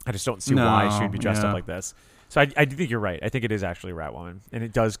 I just don't see why she would be dressed up like this. So I do think you're right. I think it is actually Ratwoman, and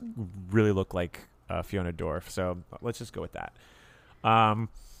it does really look like Fiona Dorff. So let's just go with that. Our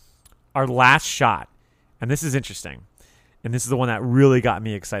last shot, and this is interesting, and this is the one that really got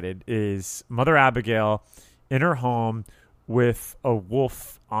me excited, is Mother Abigail in her home with a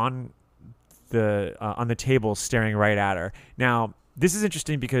wolf on the table staring right at her. Now, this is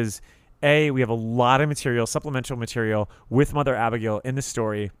interesting because we have a lot of material, supplemental material with Mother Abigail in the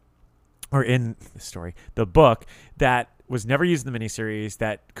story. Or in the book that was never used in the miniseries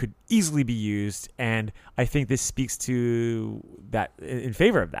that could easily be used. And I think this speaks to that in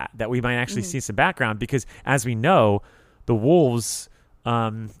favor of that we might actually see some background because as we know, the wolves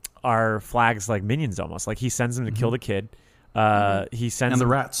are Flag's like minions almost. Like he sends them to kill the kid. He sends the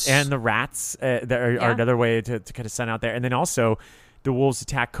rats. And the rats that are another way to kind of send out there. And then also the wolves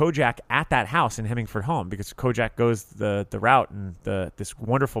attack Kojak at that house in Hemingford home because Kojak goes the route and this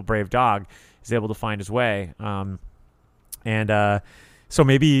wonderful brave dog is able to find his way. So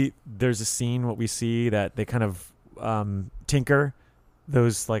maybe there's a scene what we see that they kind of tinker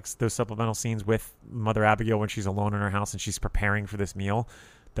those supplemental scenes with Mother Abigail when she's alone in her house and she's preparing for this meal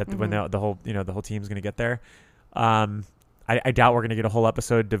that when the whole team's going to get there. I doubt we're going to get a whole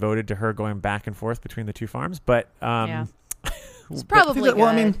episode devoted to her going back and forth between the two farms, but it's probably good. Well,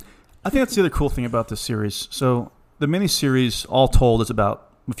 I mean, I think that's the other cool thing about this series. So the miniseries, all told, is about,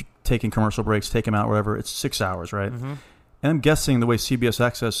 if you take in commercial breaks, take them out, wherever, it's 6 hours, right? Mm-hmm. And I'm guessing the way CBS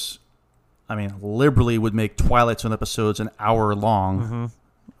Access, liberally would make Twilight Zone episodes an hour long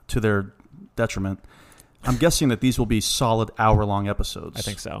to their detriment. I'm guessing that these will be solid hour-long episodes. I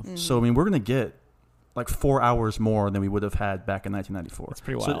think so. Mm-hmm. So, we're going to get like 4 hours more than we would have had back in 1994. That's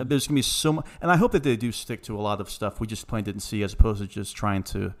pretty wild. So there's going to be so much, and I hope that they do stick to a lot of stuff we just plain didn't see, as opposed to just trying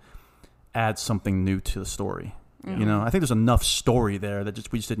to add something new to the story. I think there's enough story there that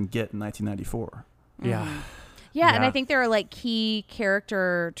we just didn't get in 1994. Yeah. Yeah, and I think there are like key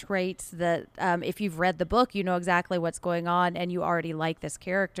character traits that if you've read the book, you know exactly what's going on and you already like this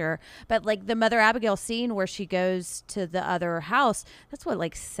character. But like the Mother Abigail scene where she goes to the other house, that's what,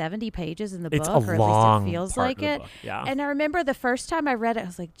 like 70 pages in the book, or at least it feels like it. Yeah. And I remember the first time I read it, I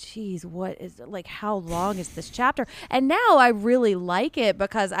was like, geez, how long is this chapter? And now I really like it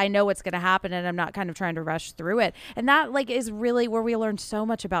because I know what's going to happen and I'm not kind of trying to rush through it. And that like is really where we learn so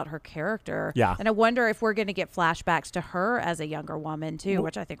much about her character. Yeah. And I wonder if we're going to get flashbacks to her as a younger woman too,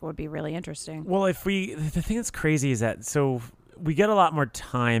 which I think would be really interesting. Well, the thing that's crazy is that we get a lot more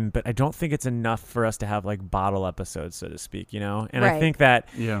time, but I don't think it's enough for us to have like bottle episodes, so to speak, And I think that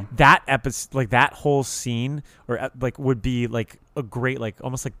that episode, like that whole scene, or like would be like a great, like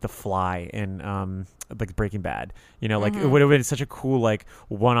almost like The Fly in like Breaking Bad, like it would have been such a cool like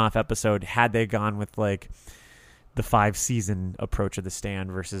one-off episode had they gone with like the 5-season approach of The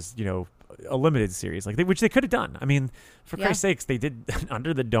Stand versus a limited series, like which they could have done. I mean, for Christ's sakes, they did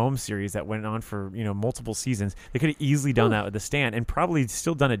Under the Dome series that went on for multiple seasons. They could have easily done that with The Stand and probably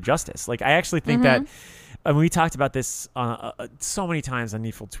still done it justice. Like I actually think that, and we talked about this so many times on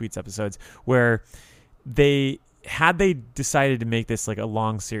Needful Tweets episodes, where they decided to make this like a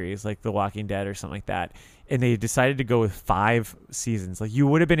long series, like The Walking Dead or something like that, and they decided to go with 5 seasons, like you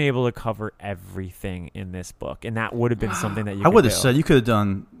would have been able to cover everything in this book, and that would have been something that I would have said you could have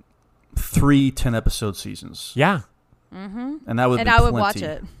done 3 10-episode seasons. Yeah. And that would and be I would plenty. watch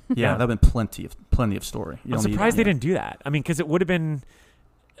it. Yeah, that would have been plenty of story. I'm surprised they didn't do that. I mean, because it would have been,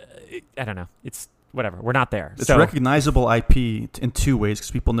 I don't know. It's whatever. We're not there. It's recognizable IP in 2 ways,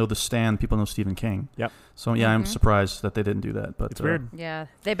 because people know The Stand, people know Stephen King. Yep. So I'm surprised that they didn't do that. But it's weird. Yeah,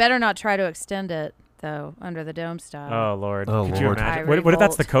 they better not try to extend it though, Under the Dome style. Oh Lord. Oh Could Lord. you imagine? What if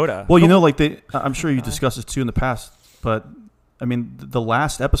that's the coda? Well, like I'm sure you discussed this too in the past, but I mean, the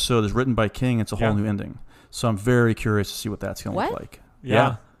last episode is written by King. It's a whole new ending. So I'm very curious to see what that's going to look like.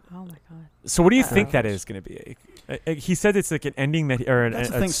 Yeah. Oh my God. So what do you think that is going to be? He said it's like an ending or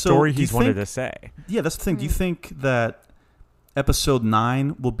a story he's wanted to say. Yeah, that's the thing. Do you think that episode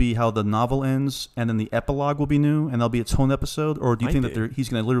 9 will be how the novel ends, and then the epilogue will be new, and that'll be its own episode? Or do you think that he's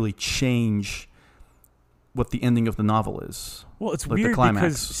going to literally change what the ending of the novel is? Well, it's like weird the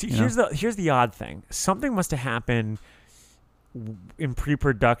climax, because here's the odd thing. Something must have happened in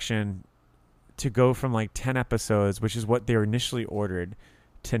pre-production to go from like 10 episodes, which is what they were initially ordered,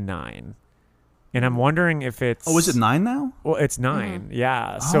 to 9. And I'm wondering if it's... Oh, is it 9 now? Well, it's 9,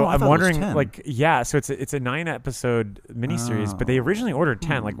 yeah. So I'm wondering, so it's a 9-episode miniseries, but they originally ordered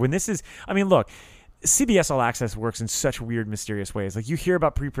 10. Like when this is... I mean, look, CBS All Access works in such weird, mysterious ways. Like you hear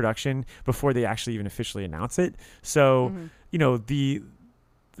about pre-production before they actually even officially announce it. So, the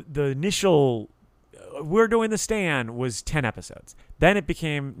initial... we're doing The Stand was 10 episodes. Then it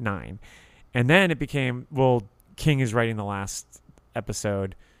became 9. And then it became, King is writing the last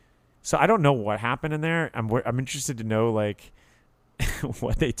episode. So I don't know what happened in there. I'm interested to know like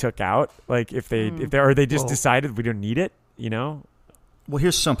what they took out. Like if they just decided we don't need it, Well,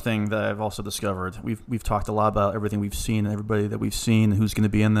 here's something that I've also discovered. We've talked a lot about everything we've seen and everybody that we've seen and who's going to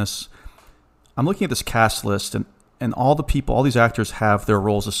be in this. I'm looking at this cast list, and all these actors have their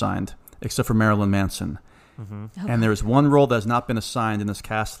roles assigned, except for Marilyn Manson. And there's one role that has not been assigned in this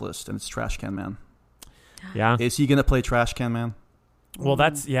cast list, and it's Trash Can Man. Yeah. Is he going to play Trash Can Man? Well,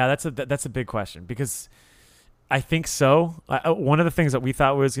 that's a big question, because I think so. One of the things that we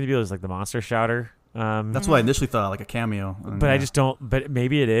thought was going to be was like the Monster Shouter. That's what I initially thought, like a cameo. But I just don't. But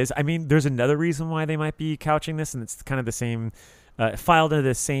maybe it is. I mean, there's another reason why they might be couching this, and it's kind of the same, filed into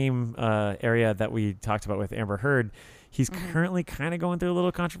the same area that we talked about with Amber Heard. He's currently kind of going through a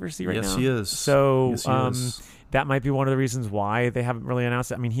little controversy right now. Yes, he is. So that might be one of the reasons why they haven't really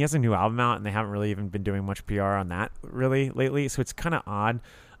announced it. I mean, he has a new album out, and they haven't really even been doing much PR on that really lately. So it's kind of odd.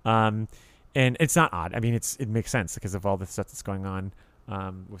 And it's not odd. I mean, it makes sense because of all the stuff that's going on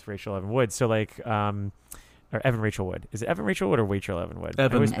with Rachel Evan Wood. So like, or Evan Rachel Wood. Is it Evan Rachel Wood or Rachel Evan Wood?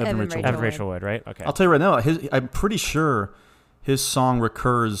 Evan Rachel Wood, right? Okay. I'll tell you right now, I'm pretty sure his song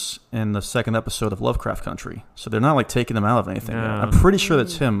recurs in the 2nd episode of Lovecraft Country. So they're not like taking him out of anything. No. I'm pretty sure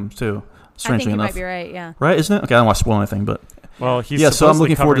that's him too. Strangely enough. I think you might be right, yeah. Right, isn't it? Okay, I don't want to spoil anything, but so I'm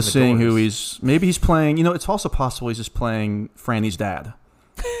looking forward to seeing who maybe he's playing. It's also possible he's just playing Franny's dad.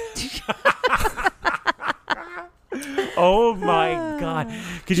 Oh my God!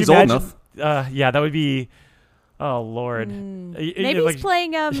 Could you imagine? Old enough. Yeah, that would be. Oh Lord! Maybe he's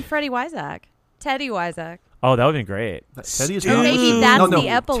playing Freddie Weizsack, Teddy Weizsack. Oh, that would be great. Teddy is maybe that's the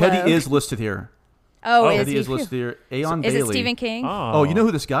epilogue. Teddy is listed here. Oh, Teddy is listed here. Aeon Bailey. Is it Stephen King? Oh, you know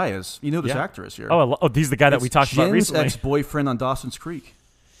who this guy is. You know who this actor is here. Oh, he's the guy that we talked about recently. Jen's ex-boyfriend on Dawson's Creek.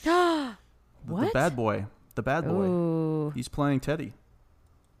 What? The bad boy. The bad boy. Ooh. He's playing Teddy.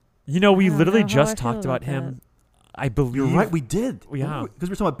 We literally just talked about him. I believe. You're right. We did. Yeah. Because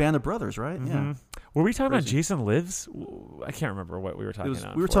we were talking about Band of Brothers, right? Mm-hmm. Yeah. Were we talking about Jason Lives? I can't remember what we were talking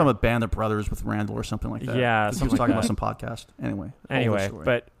about. We were talking about Band of Brothers with Randall or something like that. Yeah. We were talking about some podcast. Anyway.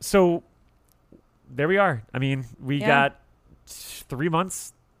 But so there we are. I mean, we got 3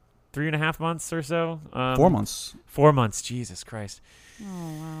 months, 3.5 months or so. 4 months. 4 months. Jesus Christ. Oh,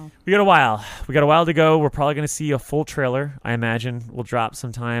 wow. We got a while. We got a while to go. We're probably going to see a full trailer, I imagine. We'll drop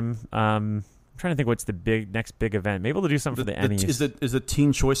sometime. I'm trying to think what's the next big event. Maybe we'll do something for the Emmys. Is the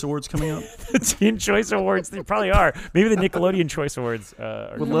Teen Choice Awards coming up? The Teen Choice Awards, they probably are. Maybe the Nickelodeon Choice Awards.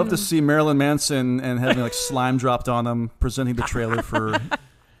 Would love to see Marilyn Manson and having like slime dropped on him, presenting the trailer for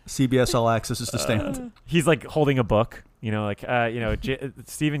CBS All Access is to stand. He's like holding a book.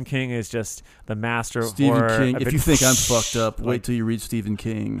 Stephen King is just the master of Stephen horror. King. If you think I'm fucked up, wait till you read Stephen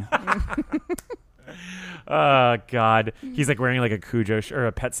King. Oh God, he's like wearing like a Cujo or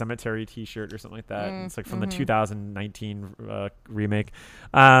a Pet Cemetery T-shirt or something like that. It's like from the 2019 remake.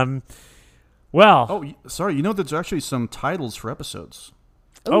 Sorry. You know, there's actually some titles for episodes.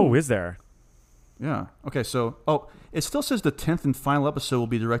 Ooh. Oh, is there? Yeah. Okay. So, it still says the 10th and final episode will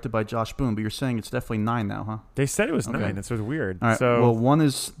be directed by Josh Boone, but you're saying it's definitely 9 now, huh? They said it was 9. That's what's weird. All right. So, well, one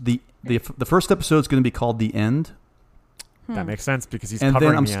is the first episode is going to be called The End. That makes sense because he's and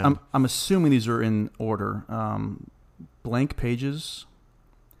covering then the end. I'm assuming these are in order. Blank Pages.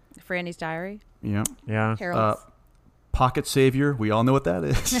 Franny's Diary. Yeah. Yeah. Harold's. Pocket Savior. We all know what that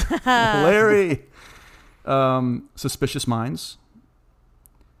is. Larry. Suspicious Minds.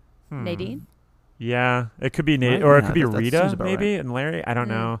 Nadine. Yeah, it could be Nate, Right? or it Yeah, could be that Rita, seems about maybe, and Larry. I don't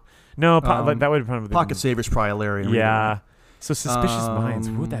know. No, that would probably be Pocket Savior's probably Larry. And yeah. Rita. So Suspicious Minds.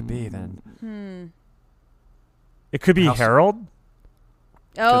 Who would that be then? It could be Harold.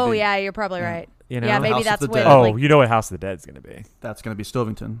 Oh yeah, you're probably right. You know? Yeah, maybe House of that's the when. Dead. Oh, you know what House of the Dead's going to be? That's going to be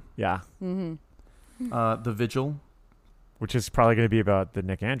Stovington. Yeah. The Vigil. Which is probably going to be about the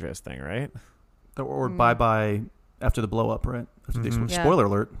Nick Andrews thing, right? Or Bye Bye after the blow up, right? After the spoiler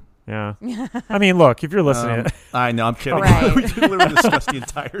alert. Yeah. I mean, look, if you're listening. I know, I'm kidding. Right. We could literally discuss the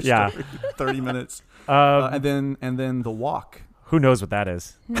entire story Yeah. in 30 minutes. And then The Walk. Who knows what that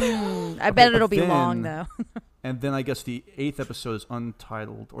is? I bet it'll be long though. And then I guess the 8th episode is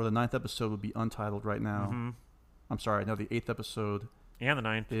untitled, or the 9th episode would be untitled right now. I'm sorry, no, the 8th episode and the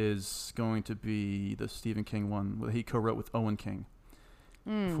 9th is going to be the Stephen King one that he co-wrote with Owen King.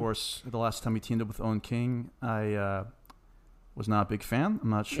 Of course, the last time he teamed up with Owen King, I was not a big fan. I'm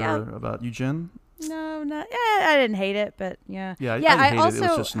not sure about you, Jen. No, not. I didn't hate it, but yeah. Yeah, I hate also, it. It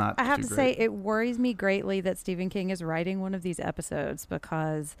was just not I have too to great. say, it worries me greatly that Stephen King is writing one of these episodes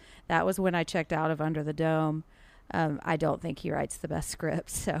because that was when I checked out of Under the Dome. I don't think he writes the best script,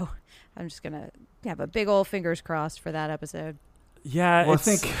 so I'm just gonna have a big old fingers crossed for that episode. Yeah, well, I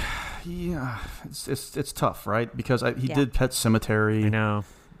think, it's tough, right? Because he did Pet Cemetery. I know.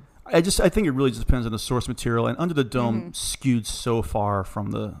 I think it really just depends on the source material, and Under the Dome skewed so far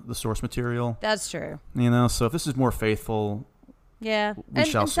from the source material. That's true. You know, so if this is more faithful, yeah, we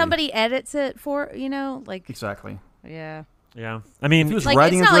shall and see. somebody edits it for like exactly. Yeah. Yeah, I mean, if he was like,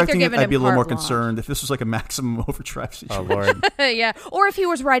 writing and it's not like directing they're it, I'd be a giving little him more carte concerned. If this was like a Maximum Overdrive situation. Oh Lord. Yeah, or if he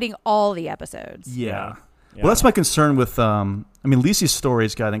was writing all the episodes. Yeah. Well, that's my concern with. I mean, Lisi's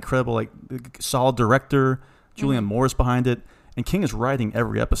story's got an incredible, like, solid director. Julianne Moore's behind it, and King is writing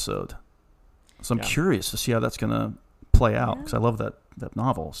every episode. So I'm curious to see how that's going to play out because I love that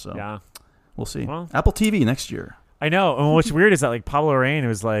novel. So we'll see. Well, Apple TV next year. I know. And what's weird is that like Pablo Larraín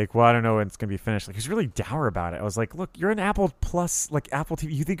was like, well, I don't know when it's going to be finished. Like he's really dour about it. I was like, look, you're an Apple Plus, like Apple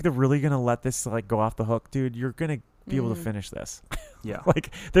TV. You think they're really going to let this like go off the hook, dude? You're going to be able to finish this. Yeah.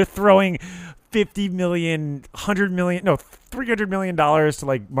 Like they're throwing $50 million, $100 million, no, $300 million to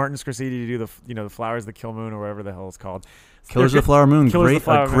like Martin Scorsese to do the Flowers of the Kill Moon or whatever the hell it's called. Killers of the Flower Moon. Killers of the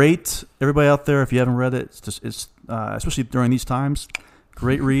Flower Moon. Great. Everybody out there, if you haven't read it, it's especially during these times,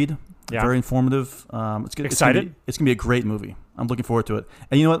 great read. Yeah. Very informative. It's good. Excited? It's gonna be a great movie. I'm looking forward to it.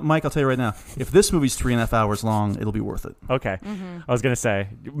 And you know what, Mike? I'll tell you right now. If this movie's 3.5 hours long, it'll be worth it. Okay. I was gonna say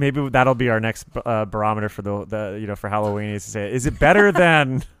maybe that'll be our next barometer for the for Halloween. Is to say, is it better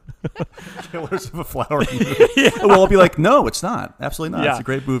than Killers of a Flower Moon? Well, I'll be like, no, it's not. Absolutely not. Yeah. It's a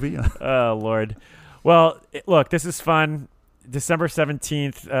great movie. Oh Lord. Well, look, this is fun. December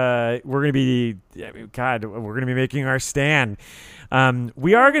 17th, we're going to be, we're going to be making our stand.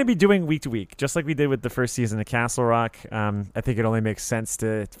 We are going to be doing week to week, just like we did with the first season of Castle Rock. I think it only makes sense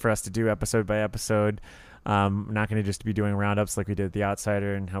for us to do episode by episode. We're not going to just be doing roundups like we did with The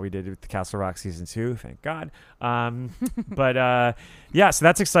Outsider and how we did with the Castle Rock season 2. Thank God. But so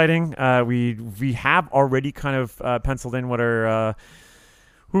that's exciting. We have already kind of penciled in what our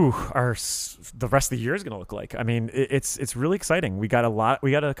the rest of the year is going to look like. I mean, it's really exciting. We got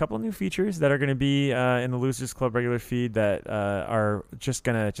a couple of new features that are going to be in the Losers Club regular feed that are just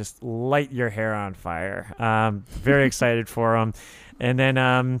going to light your hair on fire. Very excited for them. And then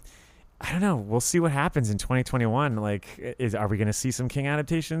I don't know. We'll see what happens in 2021. Like, are we going to see some King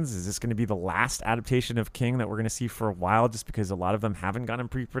adaptations? Is this going to be the last adaptation of King that we're going to see for a while? Just because a lot of them haven't gone in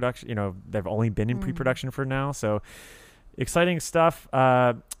pre-production. They've only been in pre-production for now. So. Exciting stuff.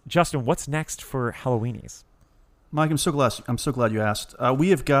 Justin, what's next for Halloweenies? Mike, I'm so glad you asked. We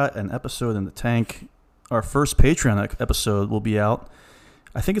have got an episode in the tank. Our first Patreon episode will be out.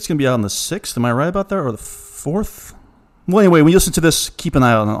 I think it's going to be out on the 6th. Am I right about that? Or the 4th? Well, anyway, when you listen to this, keep an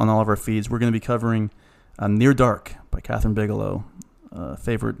eye out on all of our feeds. We're going to be covering Near Dark by Catherine Bigelow,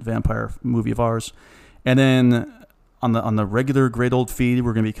 favorite vampire movie of ours. And then on the regular great old feed,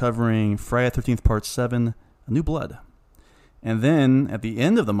 we're going to be covering Friday the 13th, Part 7, A New Blood. And then at the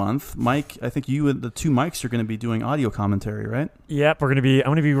end of the month, Mike, I think you and the two Mikes are going to be doing audio commentary, right? Yep, I'm going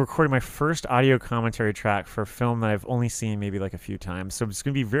to be recording my first audio commentary track for a film that I've only seen maybe like a few times. So it's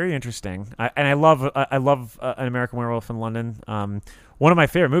going to be very interesting. I love An American Werewolf in London. One of my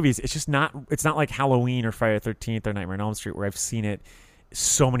favorite movies. It's not like Halloween or Friday the 13th or Nightmare on Elm Street where I've seen it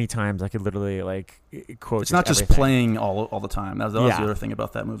so many times I could literally like quote. It's not just everything. Playing all the time. That was the other thing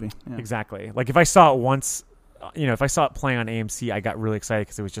about that movie. Yeah. Exactly. Like if I saw it once, if I saw it playing on AMC, I got really excited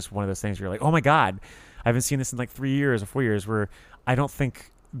because it was just one of those things where you're like, oh my God, I haven't seen this in like 3 years or 4 years, where I don't think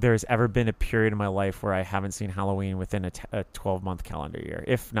there's ever been a period in my life where I haven't seen Halloween within a 12-month calendar year,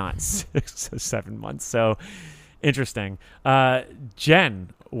 if not 6 or 7 months. So interesting. Jen,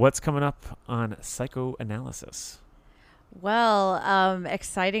 what's coming up on Psychoanalysis? Well,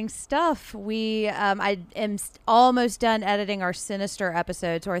 exciting stuff. I am almost done editing our Sinister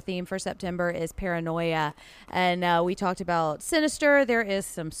episode. So our theme for September is paranoia. And we talked about Sinister. There is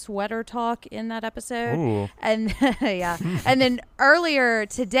some sweater talk in that episode. Ooh. And yeah. And then earlier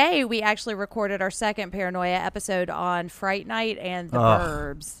today, we actually recorded our second paranoia episode on Fright Night and The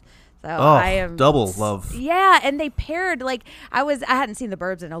Burbs. So I am double love. Yeah. And they paired, like, I hadn't seen The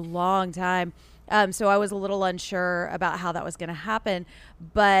Burbs in a long time. So I was a little unsure about how that was going to happen,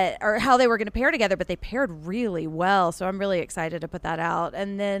 or how they were going to pair together, but they paired really well. So I'm really excited to put that out.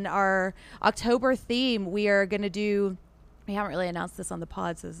 And then our October theme, we haven't really announced this on the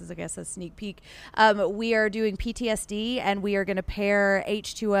pod, so this is, I guess, a sneak peek. We are doing PTSD, and we are going to pair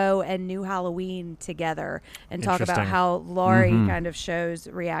H2O and New Halloween together and talk about how Laurie kind of shows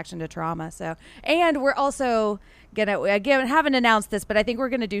reaction to trauma. So, and we're also haven't announced this, but I think we're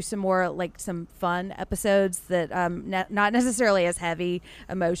gonna do some more like some fun episodes that not necessarily as heavy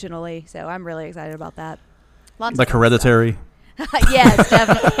emotionally. So I'm really excited about that. Lots like of Hereditary. Yes,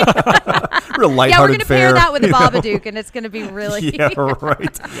 definitely. Real lighthearted. Yeah, we're gonna fare. pair that with the Babadook, and it's gonna be really yeah,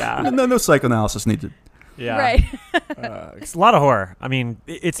 right. Yeah, no psychoanalysis needed. Yeah, right. It's a lot of horror. I mean,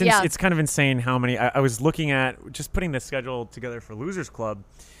 it's kind of insane how many. I was looking at just putting the schedule together for Losers Club.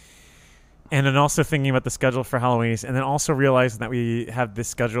 And then also thinking about the schedule for Halloween, and then also realizing that we have this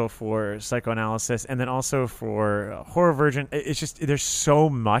schedule for Psychoanalysis, and then also for Horror Virgin. It's just there's so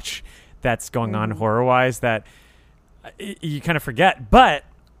much that's going on horror-wise that you kind of forget. But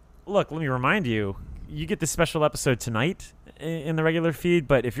look, let me remind you, you get this special episode tonight in the regular feed,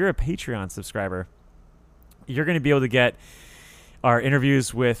 but if you're a Patreon subscriber, you're going to be able to get our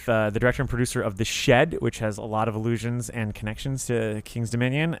interviews with the director and producer of The Shed, which has a lot of allusions and connections to King's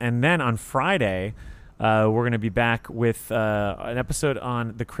Dominion. And then on Friday, we're going to be back with an episode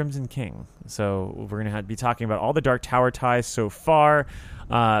on The Crimson King. So we're going to be talking about all the Dark Tower ties so far,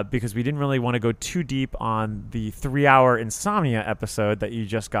 because we didn't really want to go too deep on the 3-hour Insomnia episode that you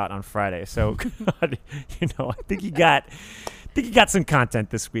just got on Friday. So, I think you got some content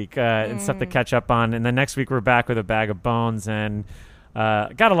this week and stuff to catch up on. And then next week we're back with a bag of bones, and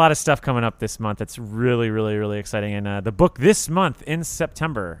got a lot of stuff coming up this month that's really, really, really exciting. And the book this month in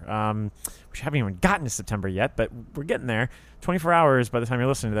September, which I haven't even gotten to September yet, but we're getting there. 24 hours by the time you're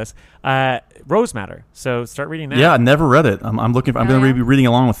listening to this. Rose Matter. So start reading that. Yeah, I never read it. I'm looking. I'm going to be reading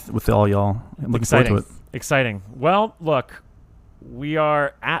along with all y'all. I'm looking forward to it. Exciting. Well, look, we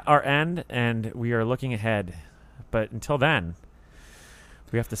are at our end, and we are looking ahead. But until then,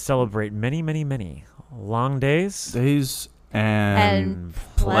 we have to celebrate many, many, many long days. And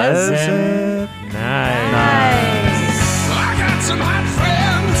pleasant nights. I got some hot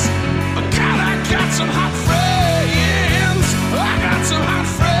friends. God, I got some hot friends. I got some hot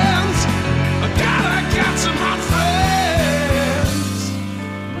friends. God, I got some hot friends.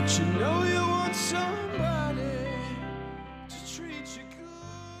 But you know you want somebody to treat you good.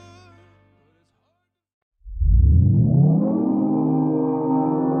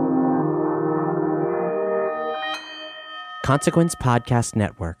 Consequence Podcast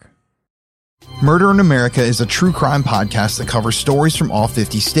Network. Murder in America is a true crime podcast that covers stories from all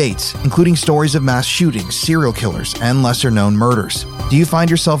 50 states, including stories of mass shootings, serial killers, and lesser-known murders. Do you find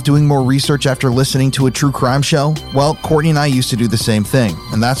yourself doing more research after listening to a true crime show? Well, Courtney and I used to do the same thing,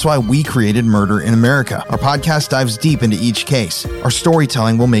 and that's why we created Murder in America. Our podcast dives deep into each case. Our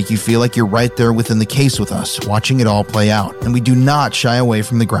storytelling will make you feel like you're right there within the case with us, watching it all play out, and we do not shy away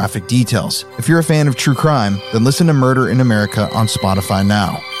from the graphic details. If you're a fan of true crime, then listen to Murder in America on Spotify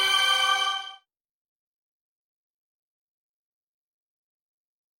now.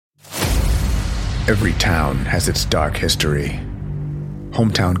 Every town has its dark history.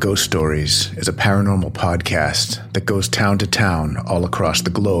 Hometown Ghost Stories is a paranormal podcast that goes town to town all across the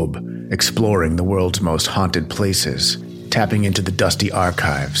globe, exploring the world's most haunted places, tapping into the dusty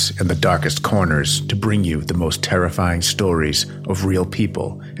archives and the darkest corners to bring you the most terrifying stories of real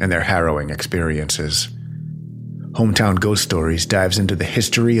people and their harrowing experiences. Hometown Ghost Stories dives into the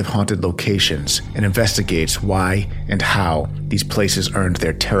history of haunted locations and investigates why and how these places earned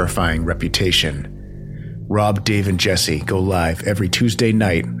their terrifying reputation. Rob, Dave, and Jesse go live every Tuesday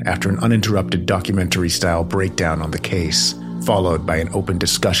night after an uninterrupted documentary-style breakdown on the case, followed by an open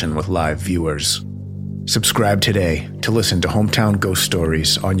discussion with live viewers. Subscribe today to listen to Hometown Ghost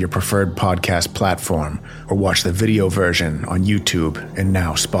Stories on your preferred podcast platform, or watch the video version on YouTube and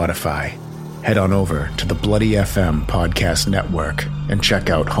now Spotify. Head on over to the Bloody FM Podcast Network and check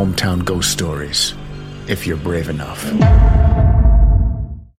out Hometown Ghost Stories, if you're brave enough.